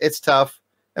it's tough.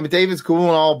 I mean, David's cool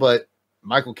and all, but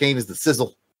Michael Caine is the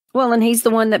sizzle. Well, and he's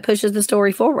the one that pushes the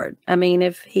story forward. I mean,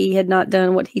 if he had not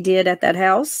done what he did at that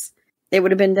house, it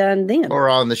would have been done then. Or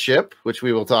on the ship, which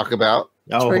we will talk about.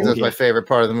 Oh, that's my favorite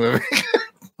part of the movie.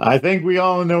 I think we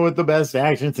all know what the best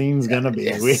action scene is going to be.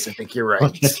 Yes, I think you're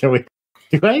right.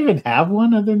 Do I even have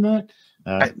one other than that?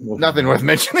 Nothing worth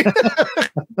mentioning.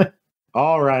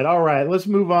 All right. Let's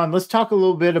move on. Let's talk a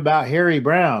little bit about Harry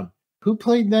Brown. Who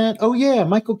played that? Oh, yeah,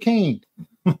 Michael Caine.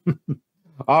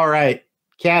 All right.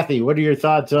 Kathy, what are your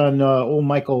thoughts on old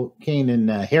Michael Caine and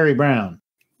Harry Brown?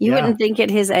 You wouldn't think at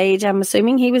his age. I'm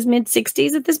assuming he was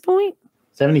mid-60s at this point?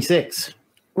 76.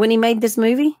 When he made this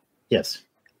movie? Yes.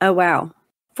 Oh, wow.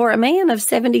 For a man of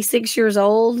 76 years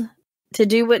old to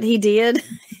do what he did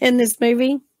in this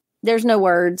movie, there's no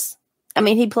words. I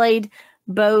mean, he played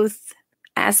both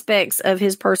aspects of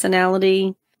his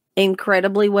personality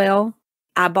incredibly well.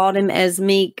 I bought him as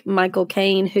meek Michael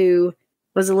Caine, who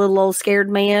was a little old scared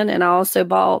man, and I also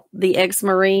bought the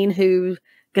ex-Marine who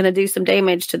going to do some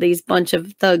damage to these bunch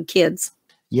of thug kids.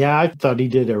 Yeah, I thought he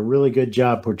did a really good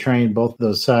job portraying both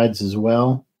those sides as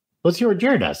well. Let's hear what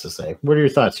Jared has to say. What are your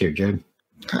thoughts here, Jared?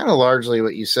 Kind of largely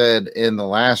what you said in the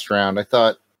last round. I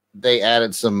thought they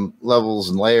added some levels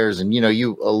and layers, and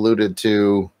you alluded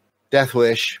to Death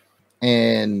Wish,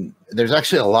 and there's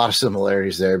actually a lot of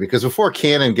similarities there because before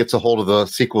canon gets a hold of the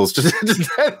sequels to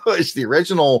Death Wish, the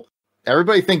original,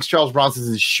 everybody thinks Charles Bronson's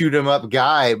a shoot 'em up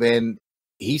guy, man.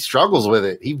 He struggles with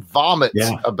it. He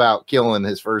vomits about killing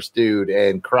his first dude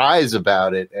and cries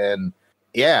about it. And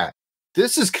yeah,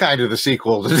 this is kind of the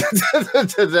sequel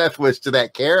to Death Wish, to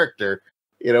that character,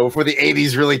 before the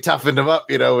 80s really toughened him up,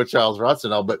 with Charles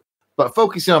Bronson and all. But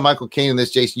focusing on Michael Caine in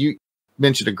this, Jason, you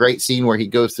mentioned a great scene where he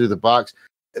goes through the box.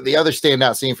 The other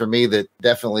standout scene for me that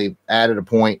definitely added a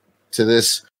point to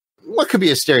this, what could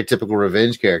be a stereotypical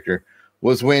revenge character,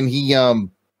 was when he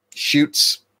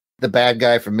shoots the bad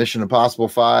guy from Mission Impossible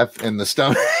 5 in the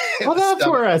stomach. Well, that's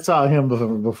where I saw him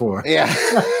before. Yeah.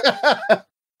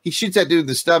 He shoots that dude in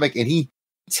the stomach, and he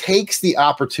takes the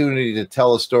opportunity to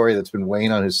tell a story that's been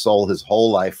weighing on his soul his whole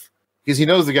life because he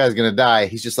knows the guy's going to die.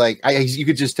 He's just like, you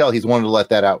could just tell he's wanted to let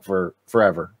that out for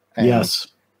forever. Yes.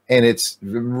 And it's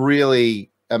really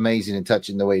amazing and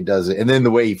touching the way he does it. And then the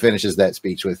way he finishes that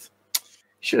speech with,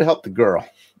 should have helped the girl.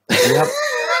 Yep.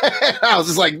 I was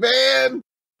just like, man,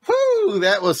 whoo,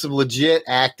 that was some legit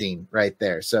acting right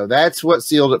there. So that's what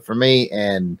sealed it for me,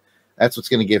 and that's what's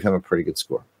going to give him a pretty good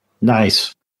score.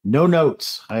 Nice. No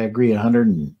notes. I agree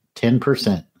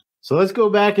 110%. So let's go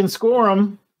back and score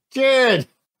them. Jared,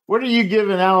 what are you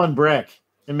giving Alan Breck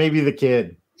and maybe the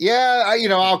kid? Yeah,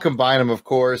 I'll combine them, of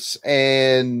course.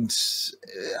 And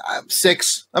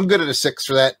 6. I'm good at a 6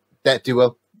 for that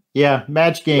duo. Yeah,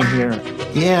 match game here.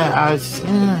 Yeah,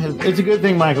 it's a good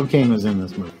thing Michael Caine was in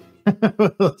this movie.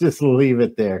 We'll just leave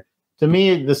it there. To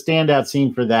me, the standout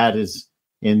scene for that is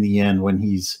in the end when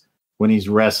he's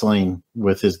wrestling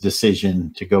with his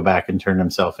decision to go back and turn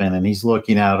himself in, and he's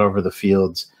looking out over the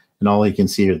fields, and all he can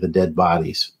see are the dead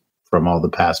bodies from all the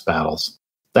past battles.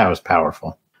 That was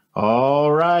powerful.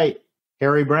 All right,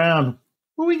 Harry Brown.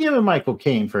 What are we giving Michael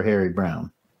Caine for Harry Brown?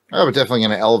 I was definitely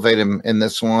going to elevate him in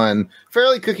this one.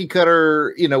 Fairly cookie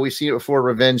cutter. We've seen it before,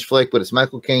 revenge flick, but it's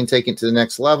Michael Caine taking it to the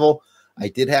next level. I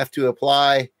did have to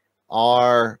apply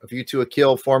our A View to a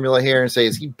Kill formula here and say,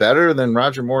 is he better than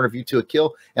Roger Moore in A View to a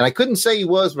Kill? And I couldn't say he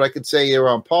was, but I could say they were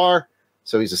on par.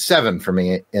 So he's a 7 for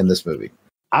me in this movie.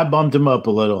 I bumped him up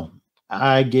a little.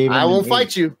 I won't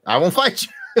fight you. I won't fight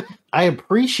you. I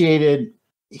appreciated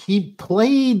he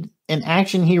played an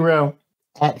action hero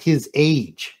at his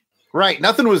age. Right.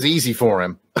 Nothing was easy for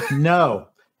him. No.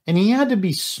 And he had to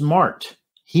be smart.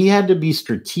 He had to be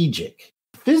strategic.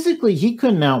 Physically, he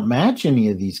couldn't outmatch any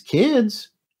of these kids,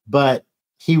 but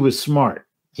he was smart.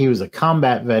 He was a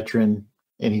combat veteran,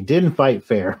 and he didn't fight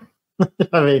fair.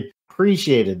 I mean,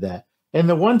 appreciated that. And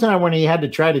the one time when he had to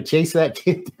try to chase that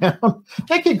kid down,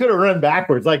 that kid could have run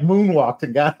backwards, like moonwalked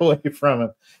and got away from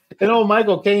him. And old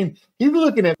Michael Caine, he's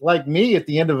looking at like me at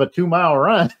the end of a 2-mile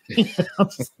run.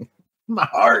 My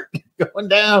heart going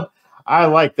down. I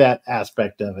like that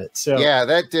aspect of it. So yeah,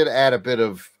 that did add a bit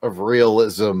of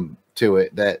realism to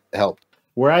it that helped.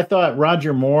 Where I thought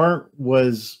Roger Moore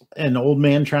was an old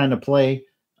man trying to play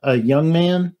a young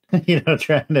man,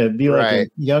 trying to be like a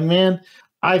young man.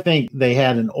 I think they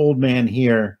had an old man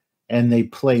here and they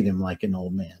played him like an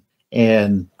old man.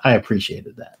 And I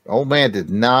appreciated that. Old man did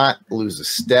not lose a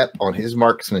step on his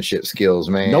marksmanship skills,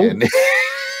 man.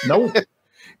 Nope.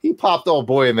 He popped old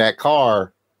boy in that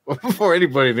car before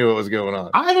anybody knew what was going on.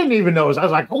 I didn't even know. I was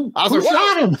like, who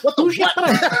shot him? Who shot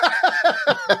him?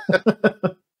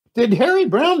 Did Harry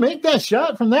Brown make that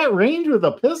shot from that range with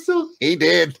a pistol? He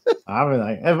did. I was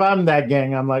like, if I'm that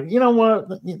gang, I'm like, you know what?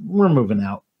 We're moving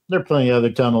out. There are plenty of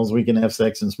other tunnels we can have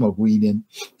sex and smoke weed in.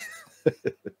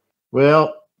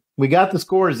 Well, we got the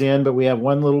scores in, but we have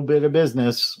one little bit of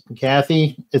business.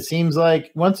 Kathy, it seems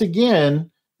like, once again,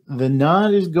 the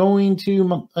nod is going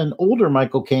to an older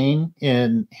Michael Caine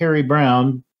and Harry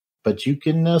Brown, but you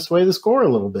can sway the score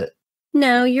a little bit.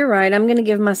 No, you're right. I'm going to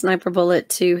give my sniper bullet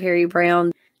to Harry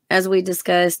Brown. As we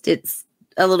discussed, it's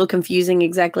a little confusing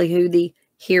exactly who the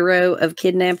hero of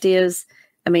Kidnapped is.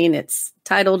 I mean, it's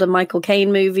titled a Michael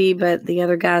Caine movie, but the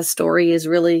other guy's story is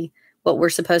really what we're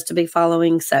supposed to be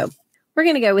following. So we're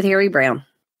going to go with Harry Brown.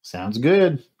 Sounds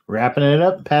good. Wrapping it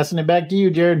up, passing it back to you,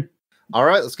 Jared. All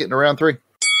right, let's get into round 3.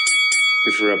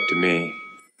 If it were up to me,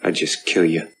 I'd just kill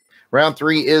you. Round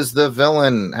 3 is the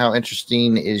villain. How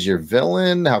interesting is your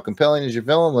villain? How compelling is your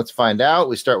villain? Let's find out.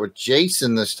 We start with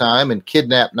Jason this time in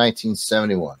Kidnapped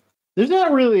 1971. There's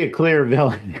not really a clear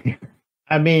villain here.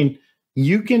 I mean,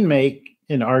 you can make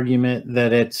an argument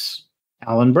that it's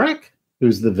Alan Breck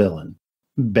who's the villain.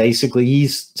 Basically,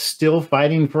 he's still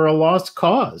fighting for a lost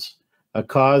cause, a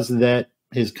cause that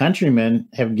his countrymen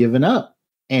have given up,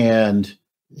 and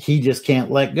he just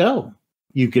can't let go.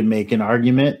 You could make an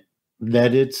argument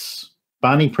that it's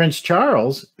Bonnie Prince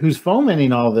Charles who's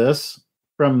fomenting all this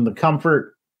from the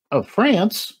comfort of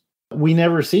France. We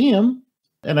never see him.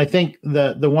 And I think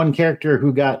the one character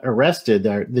who got arrested,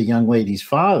 the young lady's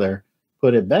father,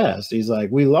 put it best. He's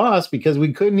like, we lost because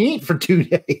we couldn't eat for 2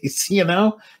 days.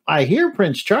 I hear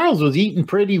Prince Charles was eating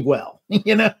pretty well,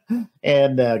 and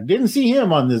didn't see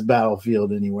him on this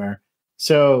battlefield anywhere.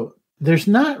 So there's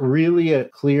not really a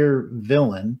clear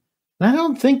villain. And I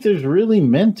don't think there's really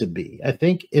meant to be. I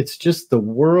think it's just the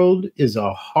world is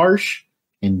a harsh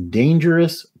and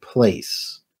dangerous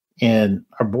place. And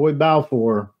our boy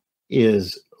Balfour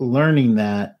is learning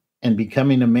that and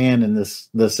becoming a man in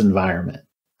this environment.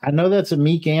 I know that's a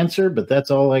meek answer, but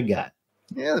that's all I got.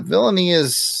 Yeah, the villainy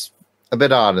is a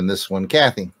bit odd in this one.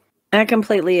 Kathy? I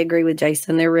completely agree with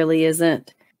Jason. There really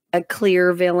isn't a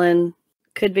clear villain.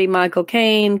 Could be Michael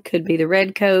Caine, could be the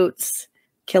Redcoats,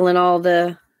 killing all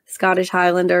the Scottish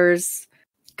Highlanders,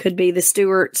 could be the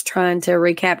Stuarts trying to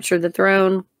recapture the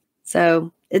throne.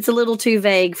 So it's a little too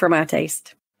vague for my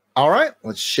taste. All right,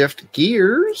 let's shift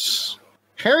gears.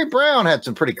 Harry Brown had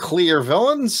some pretty clear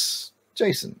villains.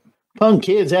 Jason? Punk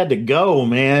kids had to go,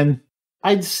 man.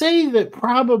 I'd say that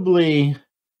probably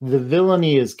the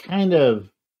villainy is kind of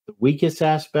the weakest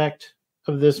aspect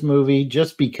of this movie,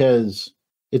 just because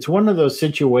it's one of those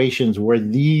situations where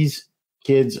these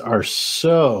kids are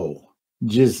so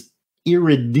just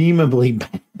irredeemably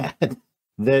bad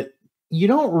that you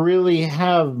don't really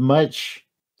have much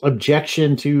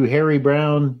objection to Harry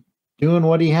Brown doing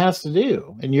what he has to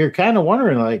do. And you're kind of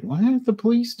wondering, like, why aren't the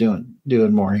police doing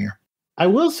more here? I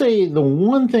will say the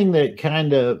one thing that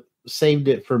kind of saved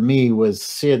it for me was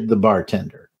Sid the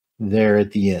bartender there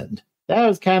at the end. That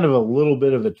was kind of a little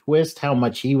bit of a twist, how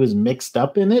much he was mixed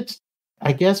up in it.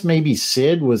 I guess maybe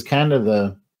Sid was kind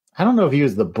of I don't know if he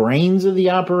was the brains of the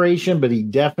operation, but he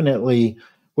definitely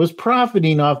was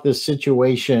profiting off this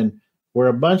situation where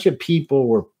a bunch of people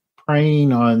were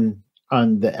preying on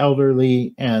the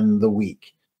elderly and the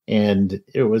weak. And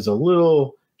it was a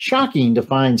little shocking to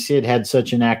find Sid had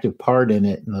such an active part in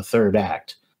it in the third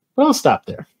act. But I'll stop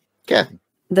there. Kathy.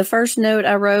 The first note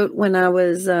I wrote when I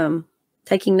was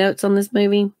taking notes on this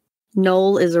movie,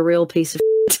 Noel is a real piece of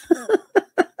shit.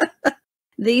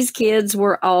 These kids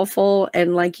were awful.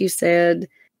 And like you said,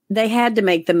 they had to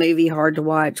make the movie hard to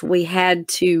watch. We had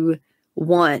to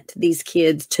want these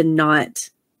kids to not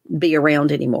be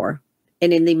around anymore,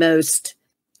 and in the most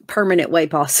permanent way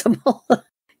possible.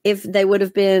 If they would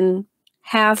have been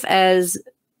half as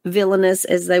villainous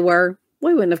as they were,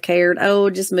 we wouldn't have cared.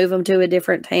 Oh, just move them to a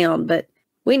different town. But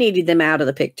we needed them out of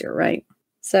the picture, right?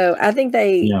 So I think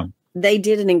they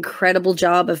did an incredible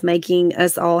job of making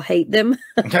us all hate them.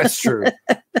 That's true.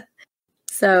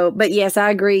 So, but yes,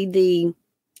 I agree.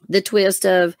 The twist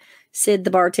of Sid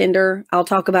the bartender, I'll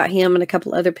talk about him and a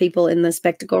couple other people in the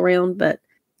spectacle round, but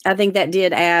I think that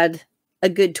did add a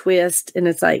good twist. And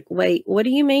it's like, wait, what do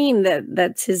you mean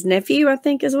that's his nephew? I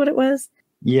think is what it was.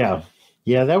 Yeah.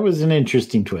 Yeah, that was an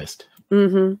interesting twist.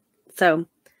 Mm-hmm. So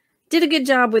did a good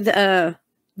job with the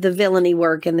villainy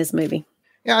work in this movie.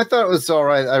 Yeah, I thought it was all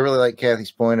right. I really like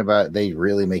Kathy's point about they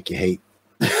really make you hate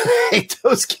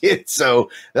those kids.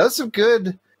 So that was some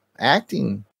good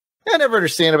acting. I never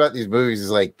understand about these movies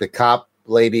is like the cop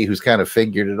lady who's kind of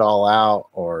figured it all out,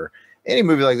 or any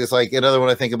movie like this. Like another one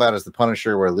I think about is The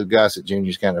Punisher, where Lou Gossett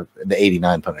Jr.'s kind of the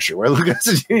 '89 Punisher, where Lou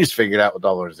Gossett Jr.'s figured out what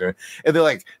Dumbledore's doing, and they're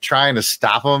like trying to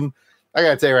stop him. I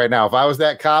gotta tell you right now, if I was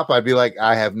that cop, I'd be like,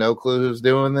 I have no clue who's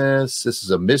doing this. This is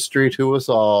a mystery to us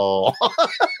all.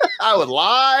 I would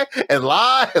lie and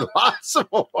lie and lie some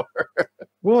more.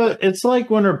 Well, it's like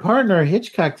when her partner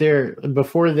Hitchcock there,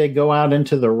 before they go out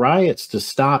into the riots to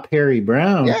stop Harry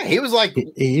Brown. Yeah, he was like,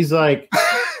 he's like,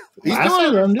 he's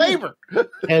doing a favor.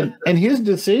 and his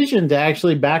decision to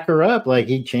actually back her up, like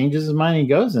he changes his mind, he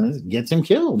goes and it gets him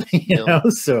killed. You know,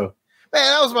 so. Man,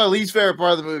 that was my least favorite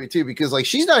part of the movie too, because like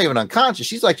she's not even unconscious.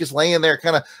 She's like just laying there,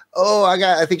 kind of. Oh,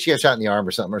 I think she got shot in the arm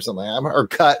or something, or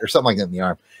cut or something like that in the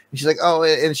arm. And she's like, oh,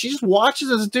 and she just watches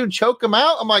this dude choke him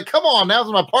out. I'm like, come on, now's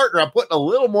my partner. I'm putting a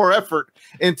little more effort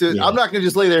into. Yeah. I'm not going to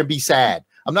just lay there and be sad.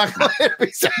 I'm not going to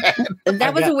be sad.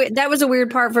 That was a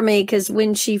weird part for me, because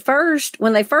when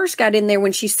they first got in there,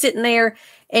 when she's sitting there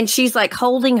and she's like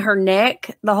holding her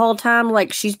neck the whole time,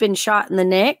 like she's been shot in the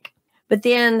neck, but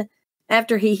then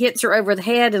after he hits her over the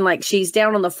head and like she's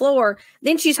down on the floor,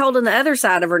 then she's holding the other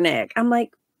side of her neck. I'm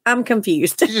like, I'm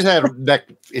confused. She just had neck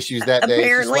issues that day.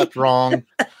 Apparently. She slept wrong.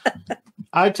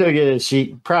 I took it as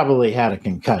she probably had a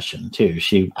concussion too.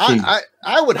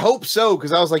 I would hope so,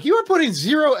 because I was like, you are putting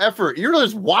zero effort. You're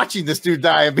just watching this dude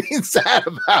die and being sad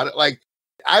about it. Like,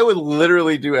 I would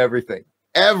literally do everything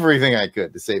I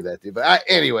could to save that dude. But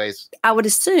anyways, I would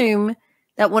assume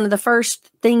that one of the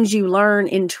first things you learn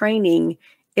in training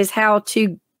is how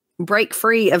to break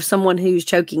free of someone who's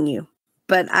choking you.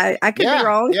 But I could be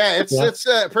wrong. Yeah, it's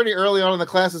pretty early on in the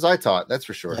classes I taught. That's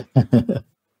for sure. All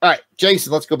right,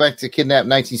 Jason, let's go back to Kidnap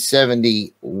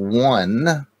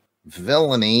 1971.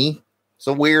 Villainy. It's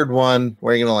a weird one.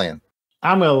 Where are you going to land?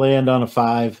 I'm going to land on a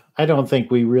 5. I don't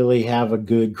think we really have a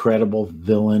good, credible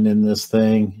villain in this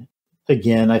thing.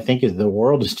 Again, I think the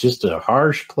world is just a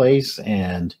harsh place,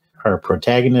 and our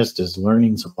protagonist is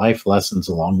learning some life lessons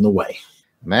along the way.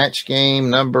 Match game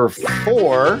number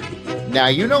 4. Now,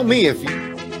 you know me.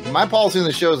 My policy in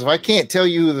the show is if I can't tell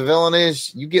you who the villain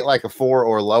is, you get like a 4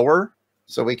 or lower.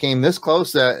 So we came this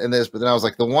close in this, but then I was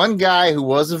like, the one guy who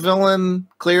was a villain,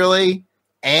 clearly,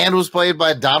 and was played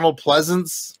by Donald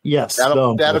Pleasance. Yes.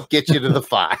 That'll get you to the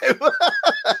 5.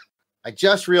 I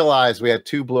just realized we had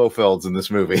 2 Blofelds in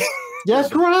this movie.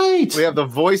 That's right. We have the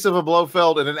voice of a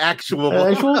Blofeld and an actual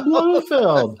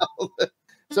Blofeld.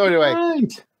 So anyway.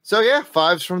 Right. So yeah,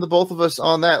 5s from the both of us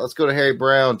on that. Let's go to Harry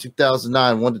Brown,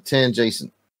 2009, 1 to 10.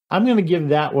 Jason. I'm going to give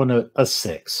that one a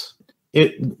 6.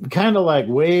 It kind of like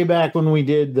way back when we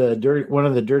did one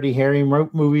of the Dirty Harry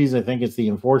movies. I think it's The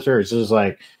Enforcer. It's just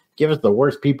like, give us the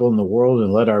worst people in the world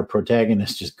and let our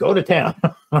protagonist just go to town.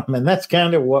 And that's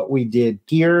kind of what we did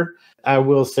here. I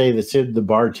will say that Sid the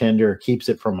bartender keeps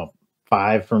it from a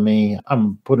 5 for me.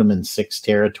 I'm put him in 6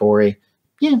 territory.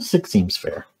 Yeah, 6 seems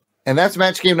fair. And that's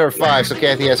match game number 5. So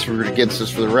Kathy has to root against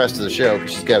us for the rest of the show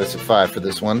because she's got us at 5 for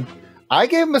this one. I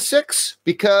gave him a 6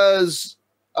 because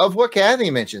of what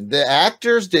Kathy mentioned. The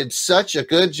actors did such a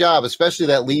good job, especially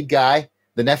that lead guy,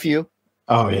 the nephew.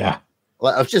 Oh, yeah.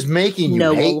 Of just making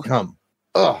you hate him.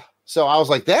 Ugh. So I was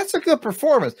like, that's a good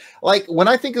performance. Like, when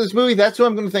I think of this movie, that's who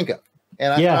I'm going to think of.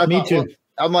 And I me thought, too. Well,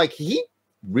 I'm like, he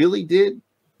really did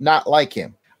not like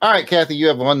him. All right, Kathy, you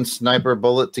have one sniper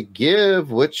bullet to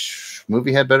give. Which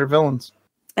movie had better villains?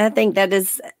 I think that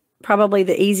is probably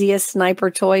the easiest sniper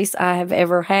choice I have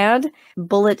ever had.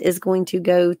 Bullet is going to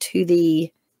go to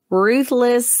the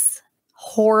ruthless,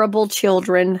 horrible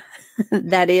children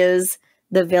that is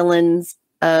the villains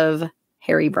of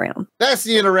Harry Brown. That's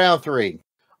the end of round 3.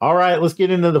 All right, let's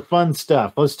get into the fun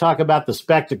stuff. Let's talk about the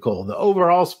spectacle, the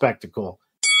overall spectacle.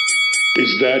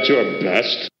 Is that your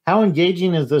best? How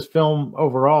engaging is this film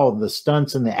overall? The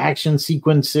stunts and the action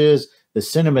sequences, the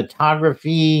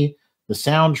cinematography, the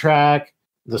soundtrack,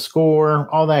 the score,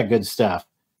 all that good stuff.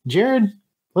 Jared,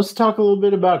 let's talk a little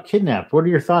bit about Kidnapped. What are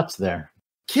your thoughts there?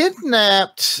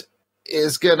 Kidnapped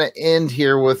is going to end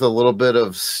here with a little bit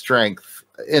of strength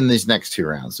in these next 2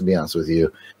 rounds, to be honest with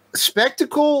you.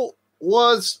 Spectacle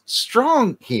was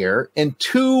strong here in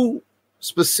 2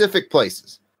 specific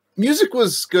places. Music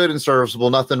was good and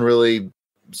serviceable. Nothing really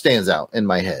stands out in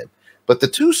my head. But the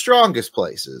 2 strongest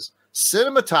places,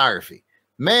 cinematography.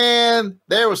 Man,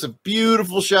 there was some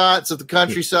beautiful shots of the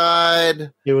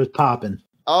countryside. It was popping.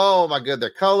 Oh my god,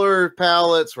 their color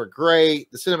palettes were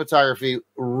great. The cinematography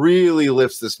really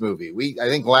lifts this movie. I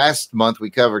think last month we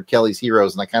covered Kelly's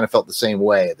Heroes, and I kind of felt the same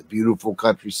way. The beautiful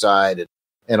countryside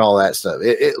and all that stuff.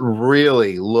 It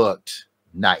really looked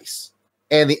nice.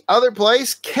 And the other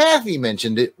place, Kathy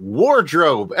mentioned it,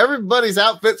 wardrobe. Everybody's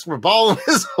outfits were balling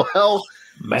as well.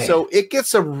 Man. So it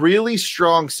gets a really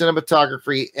strong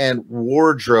cinematography and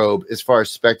wardrobe as far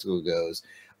as spectacle goes.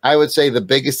 I would say the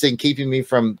biggest thing keeping me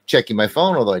from checking my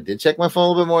phone, although I did check my phone a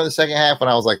little bit more in the second half when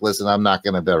I was like, listen, I'm not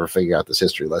going to ever figure out this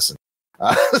history lesson.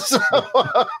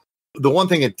 The one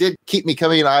thing that did keep me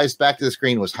coming eyes back to the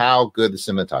screen was how good the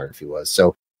cinematography was.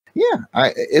 So, yeah,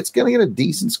 it's going to get a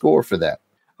decent score for that.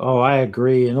 Oh, I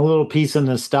agree. And a little piece of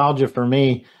nostalgia for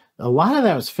me. A lot of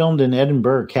that was filmed in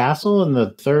Edinburgh Castle in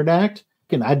the 3rd act.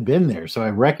 And I'd been there, so I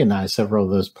recognized several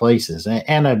of those places.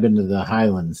 And I've been to the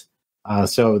Highlands.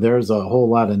 So there's a whole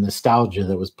lot of nostalgia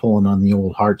that was pulling on the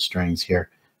old heartstrings here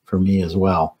for me as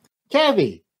well.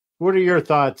 Kathy, what are your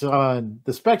thoughts on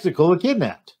the spectacle of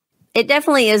Kidnapped? It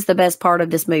definitely is the best part of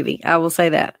this movie. I will say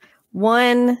that.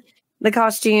 1, the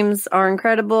costumes are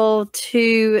incredible.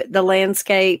 2, the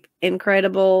landscape,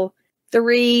 incredible.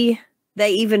 3,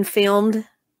 they even filmed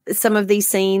some of these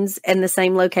scenes in the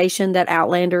same location that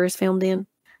Outlander is filmed in.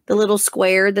 The little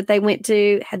square that they went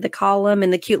to had the column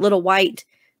and the cute little white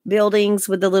buildings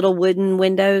with the little wooden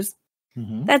windows.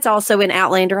 Mm-hmm. That's also in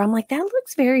Outlander. I'm like, that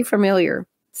looks very familiar.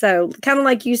 So kind of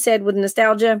like you said with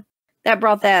nostalgia, that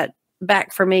brought that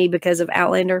back for me because of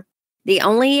Outlander. The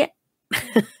only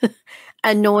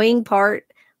annoying part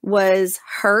was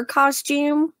her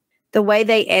costume. The way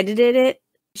they edited it,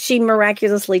 she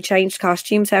miraculously changed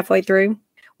costumes halfway through.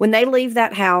 When they leave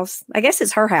that house, I guess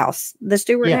it's her house, the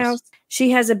Stewart house, she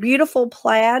has a beautiful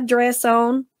plaid dress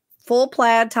on, full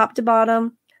plaid top to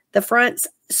bottom. The front's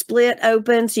split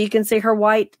open so you can see her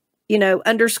white,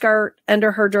 underskirt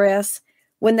under her dress.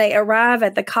 When they arrive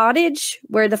at the cottage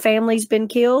where the family's been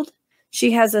killed,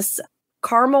 she has a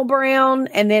caramel brown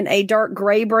and then a dark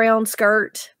gray brown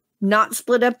skirt, not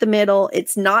split up the middle.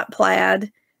 It's not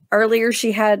plaid. Earlier,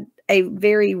 she had a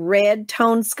very red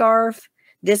toned scarf.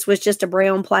 This was just a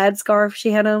brown plaid scarf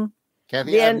she had on.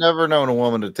 Kathy, I've never known a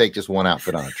woman to take just one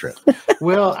outfit on a trip.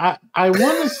 Well, I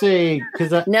want to say,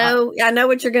 because I know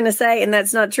what you're going to say, and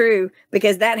that's not true,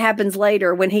 because that happens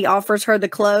later when he offers her the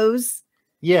clothes.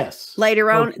 Yes. Later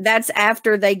on, that's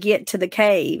after they get to the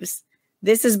caves.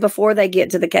 This is before they get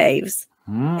to the caves.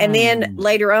 And then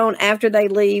later on, after they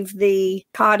leave the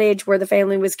cottage where the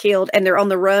family was killed and they're on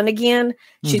the run again,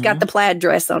 she's got the plaid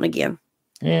dress on again.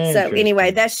 So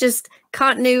anyway, that's just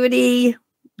continuity.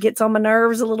 Gets on my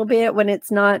nerves a little bit when it's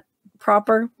not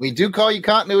proper. We do call you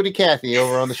Continuity Kathy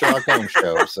over on the Sherlock Holmes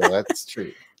show, so that's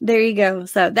true. There you go.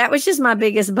 So that was just my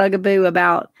biggest bugaboo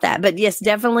about that. But yes,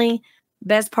 definitely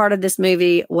best part of this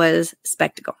movie was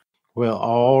spectacle. Well,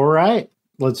 all right.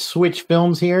 Let's switch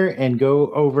films here and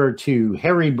go over to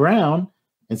Harry Brown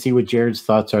and see what Jared's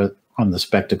thoughts are on the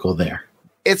spectacle there.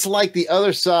 It's like the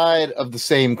other side of the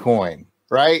same coin,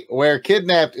 right? Where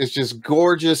Kidnapped is just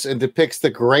gorgeous and depicts the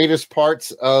greatest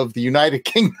parts of the United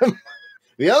Kingdom.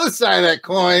 The other side of that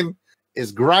coin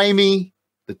is grimy,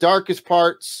 the darkest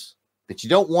parts that you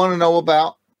don't want to know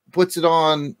about, puts it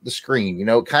on the screen. You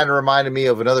know, it kind of reminded me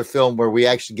of another film where we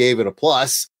actually gave it a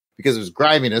plus because it was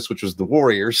griminess, which was The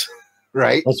Warriors,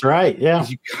 right? That's right. Yeah.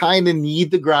 You kind of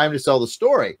need the grime to tell the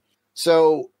story.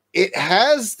 So it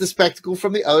has the spectacle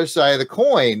from the other side of the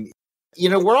coin. You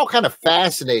know, we're all kind of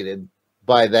fascinated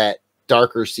by that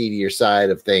darker, seedier side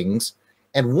of things.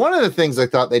 And one of the things I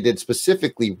thought they did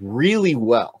specifically really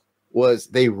well was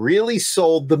they really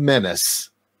sold the menace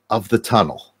of the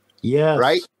tunnel. Yeah.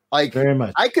 Right? Like, very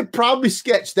much. I could probably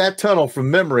sketch that tunnel from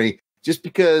memory just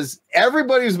because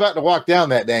everybody who's about to walk down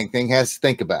that dang thing has to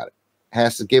think about it,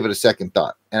 has to give it a second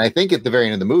thought. And I think at the very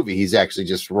end of the movie, he's actually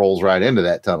just rolls right into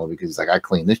that tunnel because he's like, I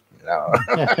clean this, you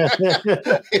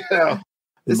know.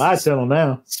 This my tunnel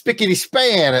now. Spickety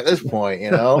span at this point, you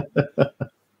know.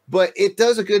 But it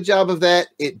does a good job of that.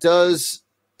 It does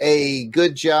a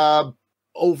good job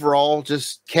overall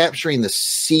just capturing the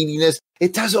seediness.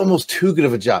 It does almost too good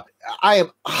of a job. I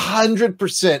am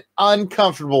 100%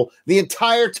 uncomfortable the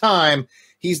entire time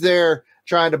he's there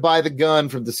trying to buy the gun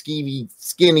from the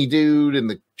skinny dude and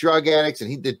the drug addicts,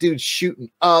 and the dude's shooting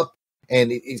up,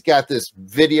 and he's got this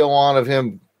video on of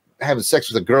him having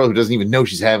sex with a girl who doesn't even know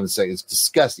she's having sex. It's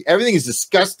disgusting. Everything is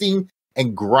disgusting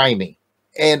and grimy.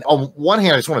 And on one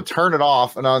hand, I just want to turn it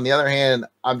off. And on the other hand,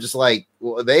 I'm just like,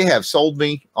 well, they have sold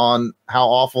me on how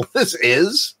awful this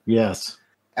is. Yes.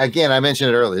 Again, I mentioned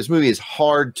it earlier. This movie is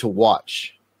hard to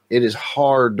watch. It is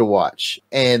hard to watch.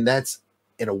 And that's,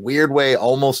 in a weird way,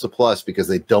 almost a plus because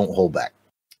they don't hold back.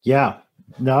 Yeah.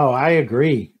 No, I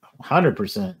agree.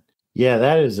 100%. Yeah,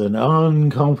 that is an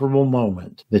uncomfortable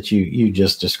moment that you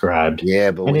just described.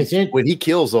 Yeah, but when he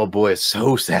kills old boy, it's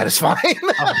so satisfying.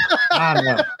 I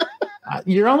know.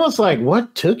 You're almost like,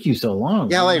 what took you so long?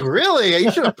 Yeah, like, really?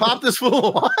 You should have popped this fool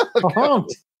a while ago.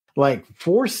 Like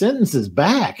 4 sentences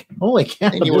back. Holy cow.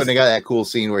 And you wouldn't have got that cool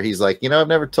scene where he's like, I've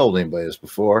never told anybody this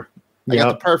before. I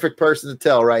got the perfect person to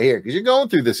tell right here because you're going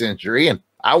through this injury and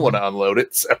I want to unload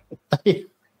it. So.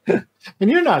 And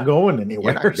you're not going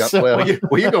anywhere. Well,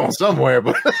 you're going somewhere.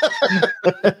 But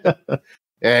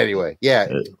anyway, yeah,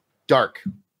 dark.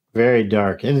 Very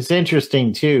dark. And it's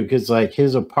interesting, too, because like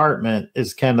his apartment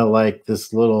is kind of like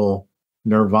this little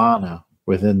nirvana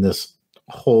within this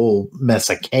whole mess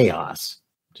of chaos.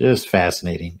 Just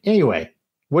fascinating. Anyway,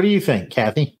 what do you think,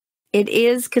 Kathy? It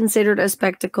is considered a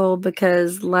spectacle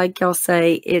because, like y'all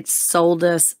say, it sold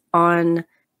us on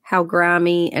how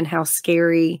grimy and how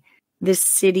scary this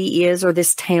city is, or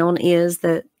this town is,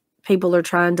 that people are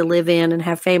trying to live in and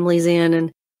have families in,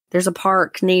 and there's a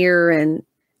park near, and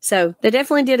so they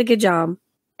definitely did a good job.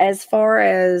 As far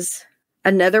as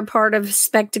another part of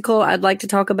spectacle I'd like to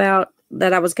talk about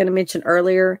that I was going to mention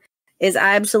earlier is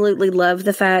I absolutely love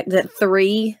the fact that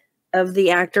 3 of the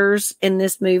actors in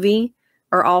this movie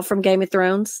are all from Game of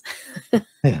Thrones.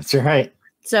 That's right.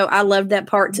 So I love that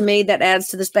part. To me, that adds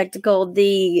to the spectacle.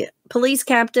 The police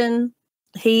captain,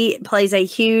 he plays a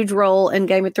huge role in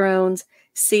Game of Thrones.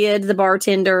 Sid, the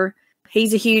bartender,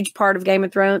 he's a huge part of Game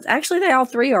of Thrones. Actually, they all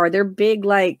 3 are. They're big,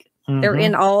 like, they're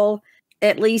in all,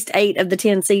 at least 8 of the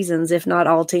 10 seasons, if not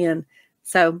all 10.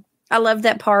 So I love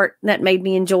that part. That made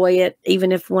me enjoy it,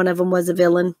 even if one of them was a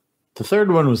villain. The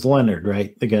third one was Leonard,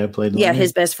 right? The guy who played Leonard. Yeah,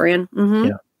 his best friend. Mm-hmm.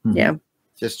 Yeah. Mm-hmm. Yeah.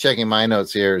 Just checking my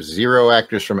notes here. 0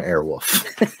 actors from Airwolf.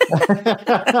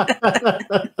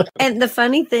 And the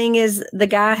funny thing is, the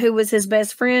guy who was his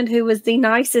best friend, who was the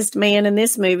nicest man in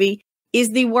this movie,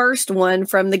 is the worst one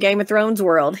from the Game of Thrones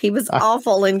world. He was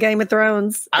awful in Game of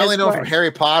Thrones. I only know him from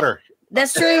Harry Potter.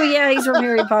 That's true. Yeah, he's from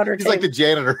Harry Potter. He's like the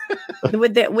janitor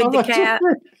with the cat.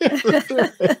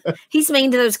 He's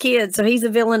mean to those kids, so he's a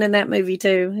villain in that movie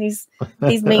too. He's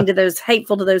mean to those,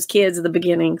 hateful to those kids at the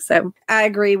beginning. So I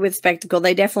agree with spectacle.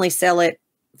 They definitely sell it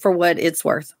for what it's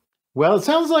worth. Well, it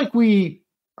sounds like we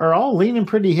are all leaning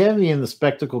pretty heavy in the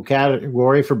spectacle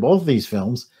category for both these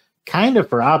films, kind of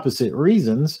for opposite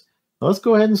reasons. Let's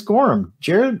go ahead and score them.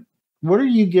 Jared, what are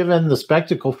you giving the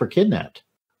spectacle for Kidnapped?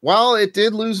 Well, it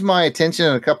did lose my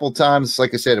attention a couple of times.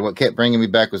 Like I said, what kept bringing me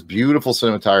back was beautiful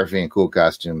cinematography and cool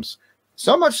costumes.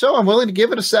 So much so, I'm willing to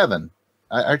give it a 7.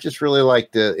 I just really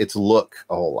liked its look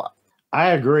a whole lot.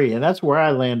 I agree, and that's where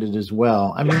I landed as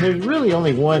well. I mean, there's really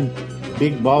only one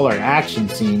big baller action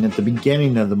scene at the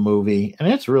beginning of the movie, and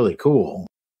it's really cool.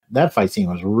 That fight scene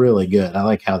was really good. I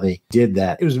like how they did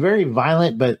that. It was very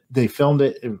violent, but they filmed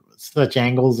it at such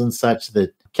angles and such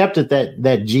that kept it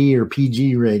that G or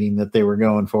PG rating that they were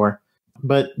going for.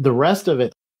 But the rest of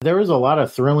it, there was a lot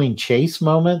of thrilling chase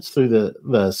moments through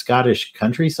the Scottish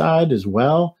countryside as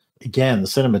well. Again, the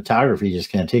cinematography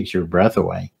just kind of takes your breath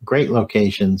away. Great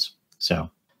locations.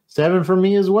 So 7 for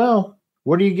me as well.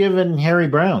 What are you giving Harry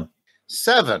Brown?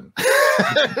 7.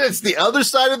 It's the other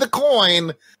side of the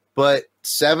coin, but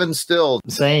 7 still.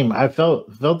 Same. I felt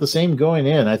the same going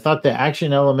in. I thought the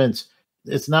action elements,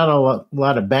 it's not a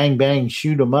lot of bang, bang,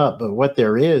 shoot 'em up, but what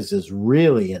there is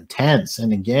really intense.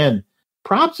 And again,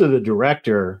 props to the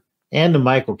director and to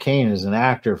Michael Caine as an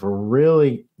actor for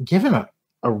really giving a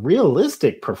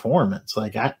realistic performance.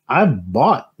 Like I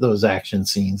bought those action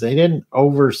scenes. They didn't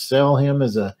oversell him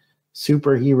as a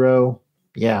superhero.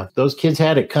 Yeah, those kids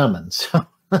had it coming. So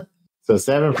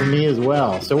 7 for me as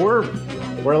well. So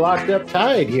we're locked up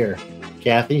tied here,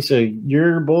 Kathy. So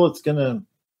your bullet's gonna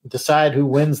decide who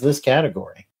wins this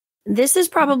category. This is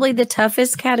probably the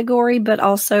toughest category, but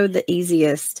also the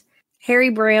easiest. Harry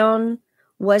Brown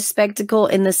was spectacle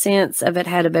in the sense of it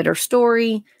had a better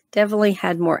story, definitely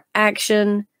had more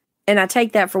action, and I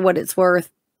take that for what it's worth.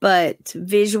 But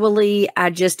visually, I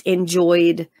just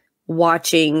enjoyed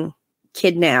watching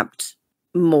Kidnapped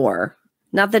more.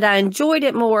 Not that I enjoyed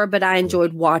it more, but I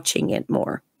enjoyed watching it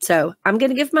more. So I'm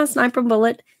going to give my sniper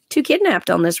bullet to Kidnapped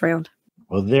on this round.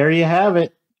 Well, there you have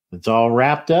it. It's all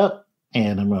wrapped up,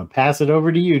 and I'm going to pass it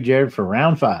over to you, Jared, for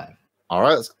round 5. All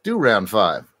right, let's do round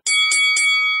 5.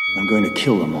 I'm going to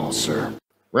kill them all, sir.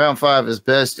 Round 5 is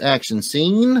best action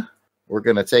scene. We're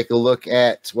going to take a look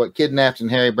at what Kidnapped and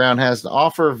Harry Brown has to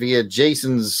offer via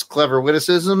Jason's clever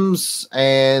witticisms,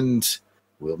 and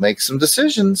we'll make some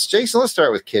decisions. Jason, let's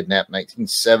start with Kidnapped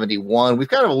 1971. We've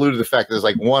kind of alluded to the fact that there's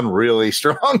like one really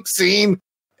strong scene.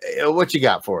 What you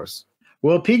got for us?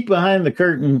 Well, peek behind the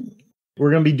curtain.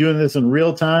 We're going to be doing this in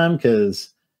real time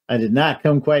because I did not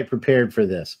come quite prepared for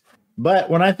this. But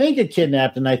when I think of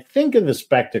Kidnapped and I think of the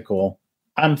spectacle,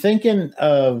 I'm thinking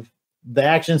of the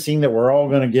action scene that we're all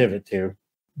going to give it to,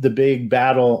 the big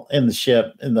battle in the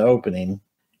ship in the opening.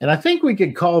 And I think we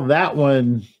could call that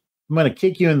one, I'm going to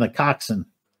kick you in the coxswain.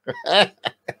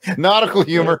 Nautical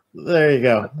humor. There you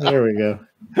go. There we go.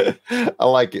 I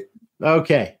like it.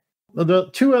 Okay. The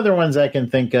 2 other ones I can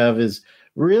think of is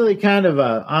really kind of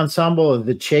an ensemble of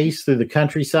the chase through the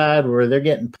countryside where they're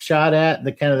getting shot at,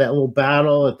 the kind of that little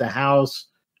battle at the house.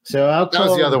 So that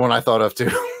was the other one I thought of too.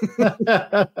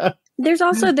 There's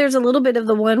a little bit of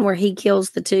the one where he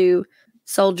kills the 2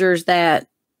 soldiers that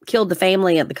killed the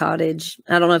family at the cottage.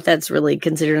 I don't know if that's really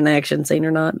considered an action scene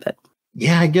or not, but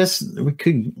yeah, I guess we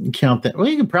could count that. Well,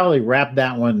 you could probably wrap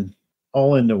that one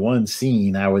all into one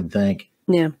scene, I would think.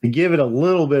 Yeah. To give it a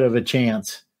little bit of a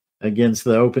chance against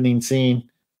the opening scene.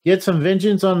 Get some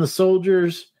vengeance on the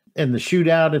soldiers and the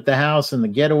shootout at the house and the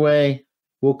getaway.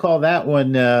 We'll call that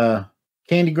one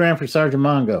Candygram for Sergeant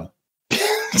Mongo.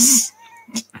 Because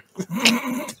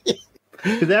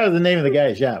that was the name of the guy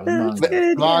who shot. Was Mongo.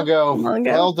 Good, Mongo.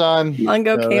 Yeah. Well done.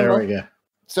 Mongo Campbell. There we go.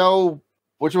 So,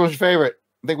 which one's your favorite?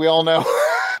 I think we all know.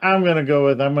 I'm going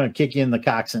to kick you in the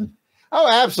coxswain. Oh,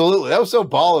 absolutely. That was so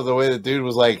baller the way the dude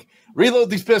was like, reload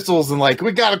these pistols and like,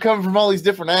 we got to come from all these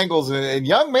different angles. And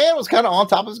young man was kind of on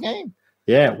top of his game.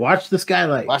 Yeah. Watch the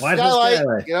skylight. Watch the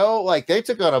skylight. You know, like they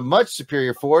took on a much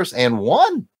superior force and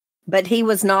won. But he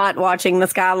was not watching the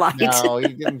skylight. No, he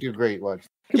didn't do great. Watch.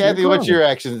 Kathy, what's your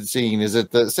action scene? Is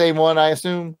it the same one, I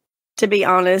assume? To be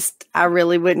honest, I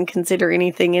really wouldn't consider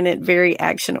anything in it very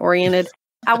action oriented.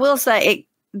 I will say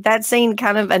that scene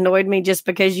kind of annoyed me just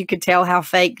because you could tell how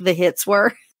fake the hits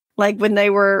were. Like when they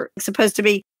were supposed to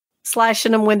be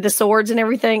slashing them with the swords and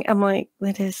everything. I'm like,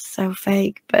 that is so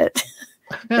fake. But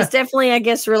it's definitely, I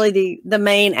guess, really the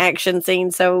main action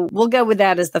scene. So we'll go with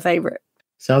that as the favorite.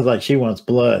 Sounds like she wants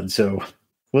blood. So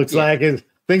looks like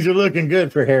things are looking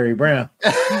good for Harry Brown.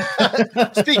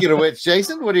 Speaking of which,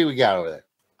 Jason, what do we got over there?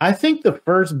 I think the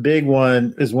first big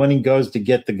one is when he goes to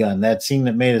get the gun. That scene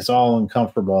that made us all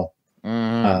uncomfortable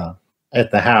at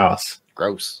the house.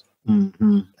 Gross.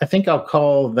 Mm-hmm. I think I'll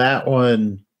call that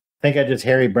one. I think I just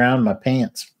Harry Brown my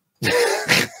pants.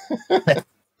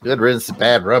 Good riddance to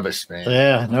bad rubbish, man.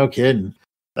 Yeah, no kidding.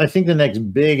 I think the next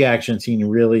big action scene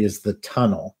really is the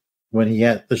tunnel. When he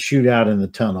had the shootout in the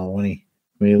tunnel, when he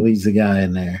leads the guy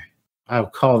in there. I'll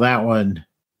call that one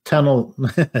Tunnel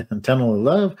of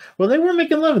Love. Well, they were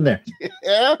making love in there.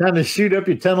 Yeah. Time to shoot up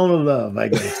your tunnel of love, I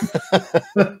guess.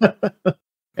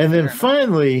 And then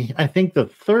finally, I think the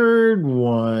third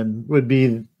one would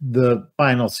be the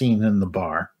final scene in the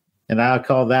bar. And I'll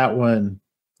call that one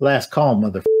Last Call,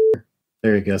 motherfucker.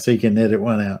 There you go. So you can edit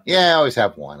one out. Yeah, I always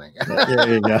have one.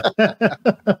 There you go.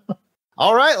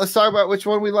 All right, let's talk about which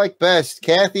one we like best.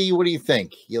 Kathy, what do you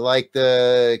think? You like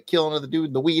the killing of the dude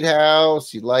in the weed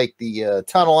house? You like the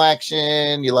tunnel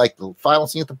action? You like the final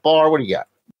scene at the bar? What do you got?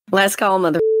 Last Call,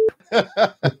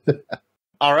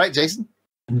 All right, Jason.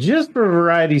 Just for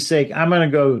variety's sake, I'm going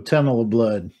to go Tunnel of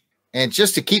Blood. And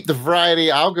just to keep the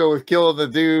variety, I'll go with killing the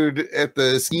dude at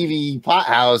the skeevy pot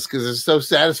house because it's so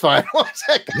satisfying.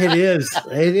 It is.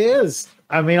 It is.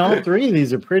 I mean, all three of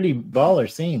these are pretty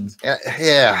baller scenes.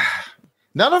 Yeah.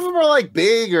 None of them are like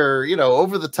big or,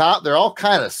 over the top. They're all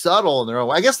kind of subtle in their own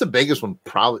way. I guess the biggest one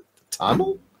probably the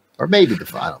tunnel or maybe the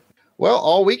final. Well,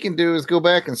 all we can do is go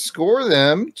back and score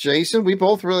them. Jason, we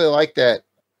both really like that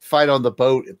fight on the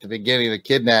boat at the beginning of the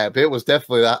kidnap. It was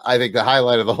definitely, I think, the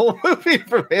highlight of the whole movie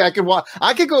for me. I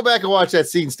could go back and watch that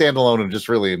scene standalone and just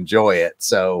really enjoy it.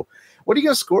 So what are you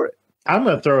going to score it? I'm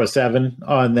going to throw a 7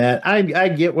 on that. I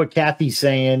get what Kathy's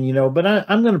saying, but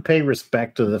I'm going to pay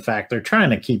respect to the fact they're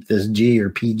trying to keep this G or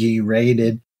PG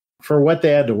rated for what they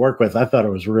had to work with. I thought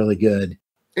it was really good.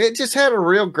 It just had a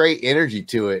real great energy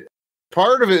to it.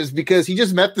 Part of it is because he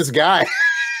just met this guy.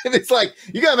 And it's like,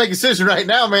 you got to make a decision right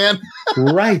now, man.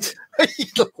 Right.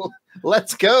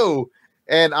 Let's go.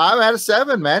 And I'm at a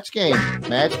 7. Match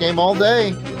game all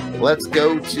day. Let's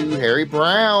go to Harry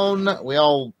Brown.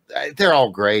 They're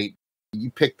all great. You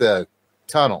picked the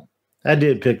tunnel. I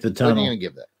did pick the tunnel. What are you going to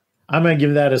give that? I'm going to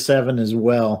give that a 7 as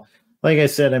well. Like I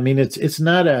said, I mean, it's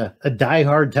not a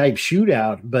die-hard type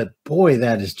shootout, but boy,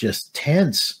 that is just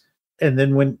tense. And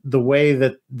then when the way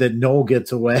that Noel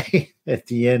gets away at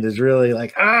the end is really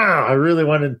like, I really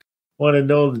wanted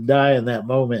Noel to die in that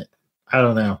moment. I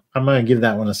don't know. I'm going to give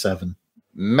that one a 7.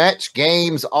 Match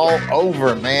games all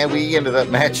over, man. We ended up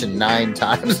matching 9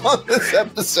 times on this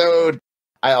episode.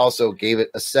 I also gave it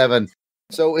a 7.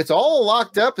 So it's all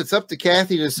locked up. It's up to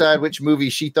Kathy to decide which movie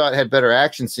she thought had better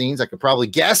action scenes. I could probably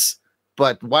guess,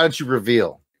 but why don't you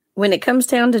reveal? When it comes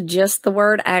down to just the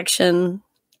word action,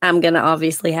 I'm going to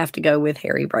obviously have to go with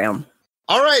Harry Brown.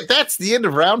 All right, that's the end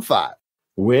of round 5.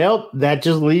 Well, that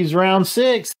just leaves round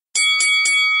 6.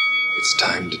 It's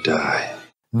time to die.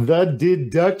 The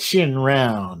deduction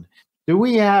round. Do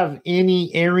we have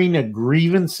any airing of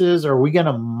grievances? Are we going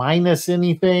to minus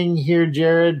anything here,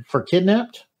 Jared, for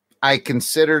kidnapped? I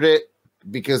considered it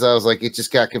because I was like, it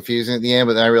just got confusing at the end,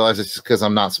 but then I realized it's just because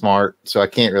I'm not smart, so I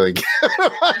can't really give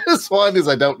this one because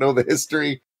I don't know the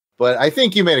history. But I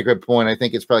think you made a good point. I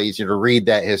think it's probably easier to read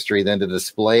that history than to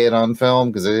display it on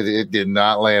film because it did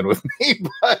not land with me.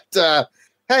 But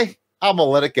hey, I'm going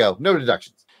to let it go. No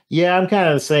deductions. Yeah, I'm kind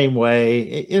of the same way.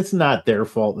 It's not their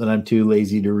fault that I'm too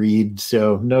lazy to read,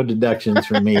 so no deductions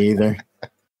for me either.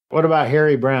 What about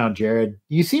Harry Brown, Jared?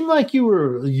 You seem like you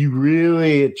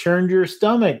really churned your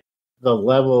stomach. The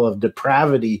level of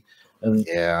depravity of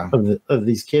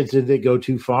these kids. Did they go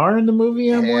too far in the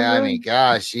movie? I mean,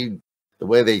 gosh, the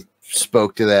way they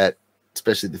spoke to that,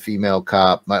 especially the female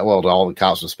cop, to all the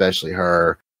cops, especially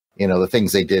her, the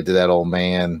things they did to that old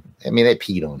man. I mean, they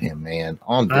peed on him, man.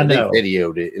 They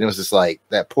videoed it. And it was just like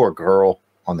that poor girl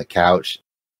on the couch.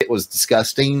 It was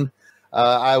disgusting.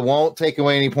 I won't take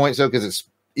away any points, though, because it's,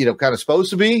 kind of supposed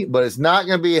to be, but it's not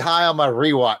going to be high on my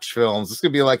rewatch films. It's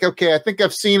going to be like, okay, I think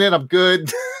I've seen it. I'm good,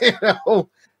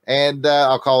 and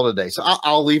I'll call it a day. So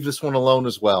I'll leave this one alone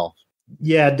as well.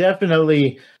 Yeah,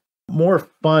 definitely more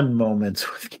fun moments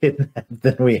with Kidnap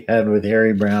than we had with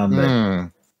Harry Brown. But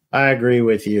I agree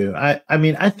with you. I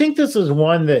mean, I think this is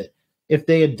one that if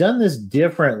they had done this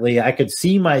differently, I could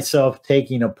see myself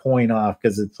taking a point off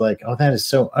because it's like, oh, that is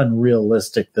so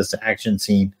unrealistic, this action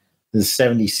scene. This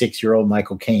 76-year-old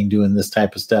Michael Caine doing this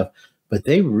type of stuff. But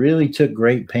they really took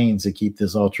great pains to keep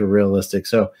this ultra realistic.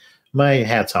 So my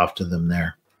hat's off to them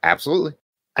there. Absolutely.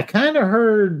 I kind of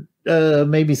heard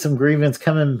maybe some grievance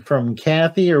coming from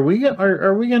Kathy. Are we going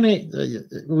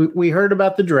to, we heard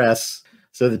about the dress.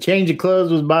 So the change of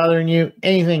clothes was bothering you.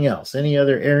 Anything else? Any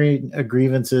other area of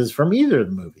grievances from either of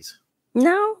the movies?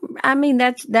 No, I mean,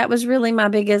 that was really my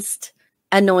biggest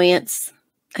annoyance.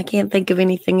 I can't think of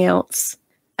anything else.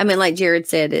 I mean, like Jared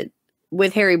said,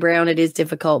 with Harry Brown, it is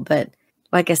difficult, but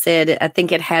like I said, I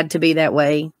think it had to be that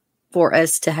way for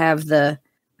us to have the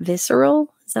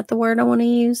visceral. Is that the word I want to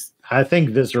use? I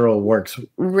think visceral works.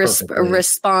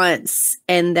 Response,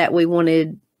 and that we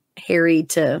wanted Harry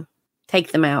to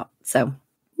take them out. So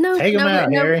take them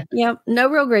out, Harry. Yeah, no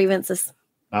real grievances.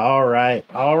 All right.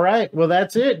 Well,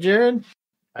 that's it, Jared.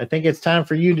 I think it's time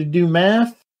for you to do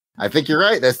math. I think you're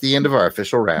right. That's the end of our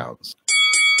official rounds.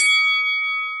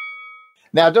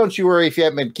 Now, don't you worry if you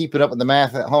haven't been keeping up with the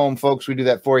math at home, folks. We do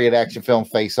that for you at Action Film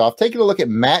Face Off. Taking a look at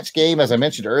match game, as I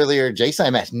mentioned earlier, Jason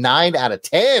and I matched 9 out of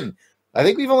 10. I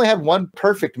think we've only had one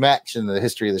perfect match in the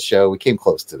history of the show. We came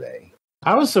close today.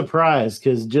 I was surprised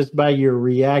because just by your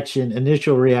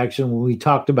initial reaction when we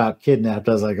talked about Kidnapped,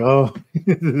 I was like, oh,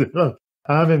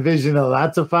 I'm envisioning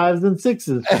lots of 5s and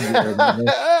 6s.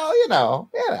 Well,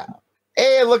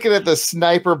 And looking at the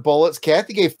sniper bullets,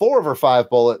 Kathy gave 4 of her 5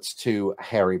 bullets to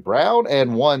Harry Brown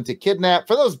and 1 to Kidnap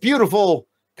for those beautiful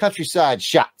countryside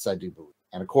shots, I do believe.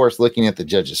 And of course, looking at the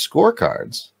judges'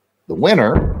 scorecards, the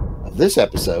winner of this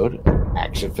episode,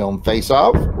 Action Film Face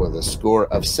Off, with a score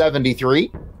of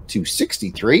 73 to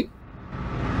 63,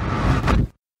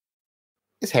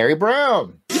 is Harry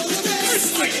Brown.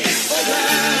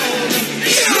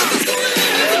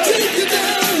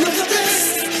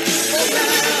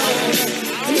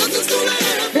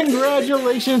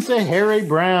 Congratulations to Harry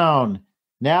Brown.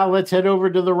 Now let's head over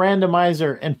to the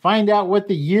randomizer and find out what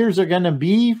the years are going to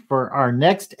be for our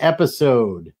next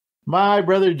episode. My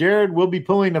brother Jared will be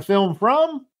pulling a film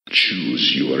from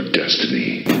Choose Your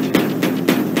Destiny.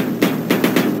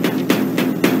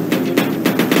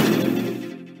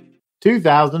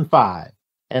 2005.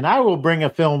 And I will bring a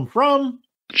film from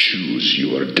Choose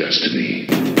Your Destiny.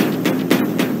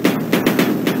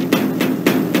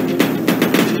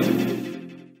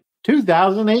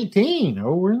 2018.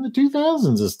 Oh, we're in the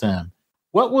 2000s this time.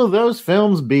 What will those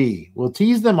films be? We'll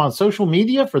tease them on social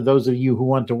media for those of you who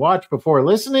want to watch before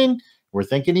listening. We're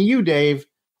thinking of you, Dave.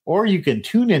 Or you can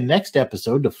tune in next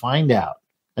episode to find out.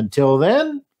 Until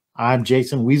then, I'm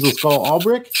Jason Weasel Skull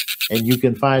Albrick, and you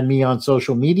can find me on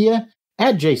social media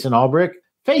at Jason Albrick,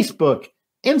 Facebook,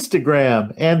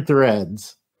 Instagram, and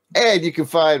Threads. And you can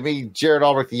find me, Jared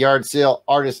Albrick, the Yard Sale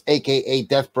Artist, a.k.a.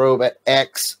 Death Probe, at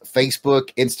X,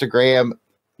 Facebook, Instagram.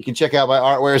 You can check out my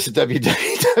artwares at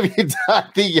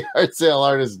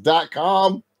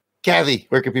www.theyardsaleartist.com. Kathy,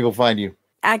 where can people find you?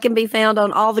 I can be found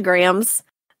on all the grams,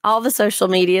 all the social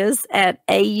medias at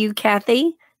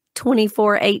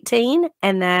AUKathy2418,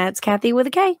 and that's Kathy with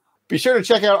a K. Be sure to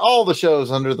check out all the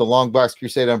shows under the Longbox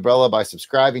Crusade umbrella by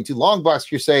subscribing to Longbox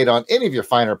Crusade on any of your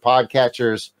finer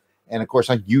podcatchers. And, of course,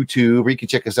 on YouTube, or you can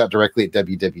check us out directly at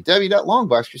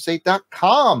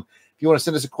www.longboxcrusade.com. If you want to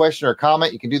send us a question or a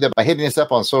comment, you can do that by hitting us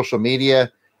up on social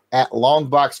media at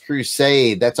Longbox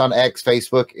Crusade. That's on X,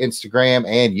 Facebook, Instagram,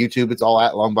 and YouTube. It's all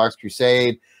at Longbox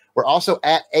Crusade. We're also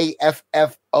at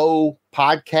AFFO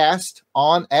Podcast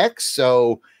on X,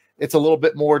 so it's a little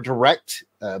bit more direct,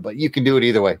 but you can do it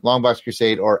either way. Longbox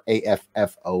Crusade or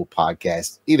AFFO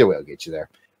Podcast. Either way will get you there.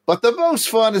 But the most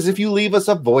fun is if you leave us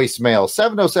a voicemail,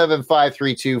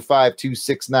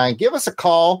 707-532-5269. Give us a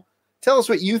call. Tell us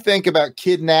what you think about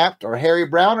Kidnapped or Harry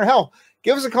Brown, or hell,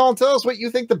 give us a call and tell us what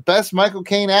you think the best Michael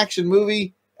Caine action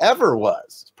movie ever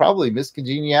was. It's probably Miss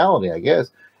Congeniality, I guess.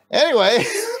 Anyway.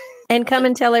 And come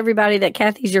and tell everybody that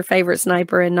Kathy's your favorite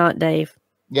sniper and not Dave.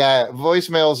 Yeah,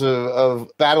 voicemails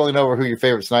of battling over who your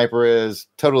favorite sniper is,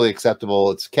 totally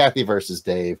acceptable. It's Kathy versus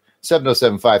Dave.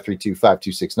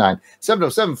 707-532-5269.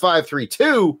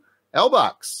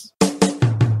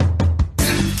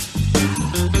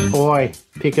 707-532-LBOX. Boy,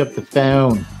 pick up the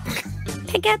phone.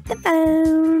 Pick up the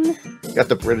phone. Got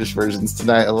the British versions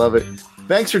tonight. I love it.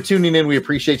 Thanks for tuning in. We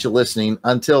appreciate you listening.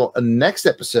 Until next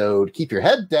episode, keep your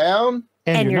head down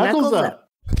and your knuckles up.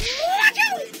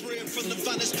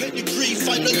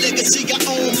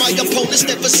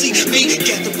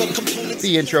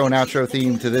 The intro and outro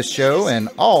theme to this show and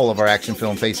all of our Action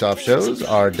Film Face-Off shows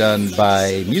are done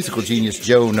by musical genius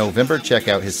Joe November. Check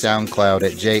out his SoundCloud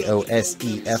at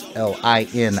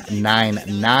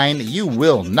JOSEFLIN99. You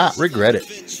will not regret it.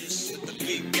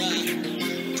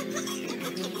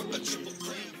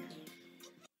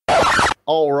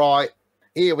 All right,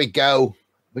 here we go.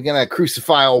 We're going to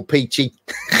crucify old Peachy.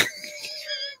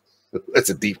 That's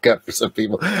a deep cut for some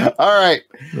people. All right.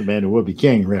 The Man Who Would Be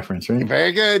King reference, right?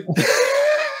 Very good.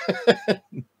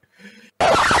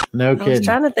 No kidding. I was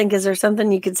trying to think, is there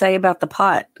something you could say about the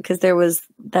pot? Because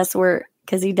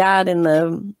because he died in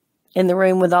the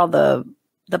room with all the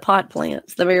pot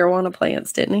plants, the marijuana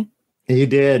plants, didn't he? He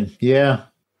did, yeah.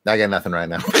 I got nothing right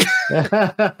now.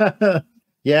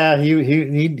 Yeah,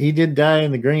 he did die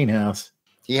in the greenhouse.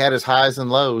 He had his highs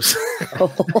and lows.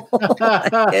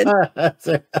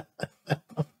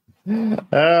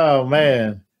 Oh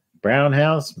man, brown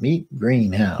house meet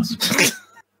greenhouse.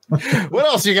 What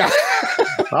else you got?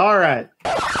 All right,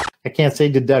 I can't say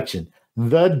deduction.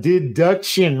 The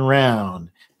deduction round.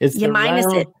 It's you minus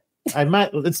round.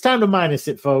 It. It's time to minus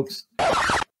it, folks.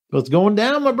 What's going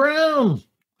down, my brown?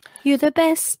 You're the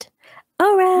best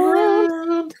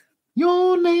around.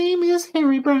 Your name is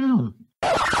Harry Brown.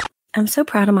 I'm so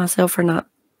proud of myself for not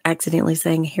accidentally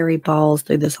saying Harry Balls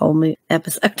through this whole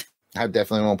episode. I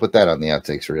definitely won't put that on the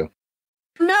outtakes reel.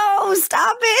 No,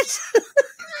 stop it.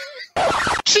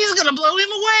 She's going to blow him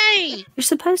away. You're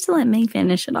supposed to let me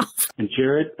finish it off. And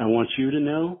Jared, I want you to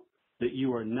know that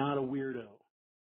you are not a weirdo.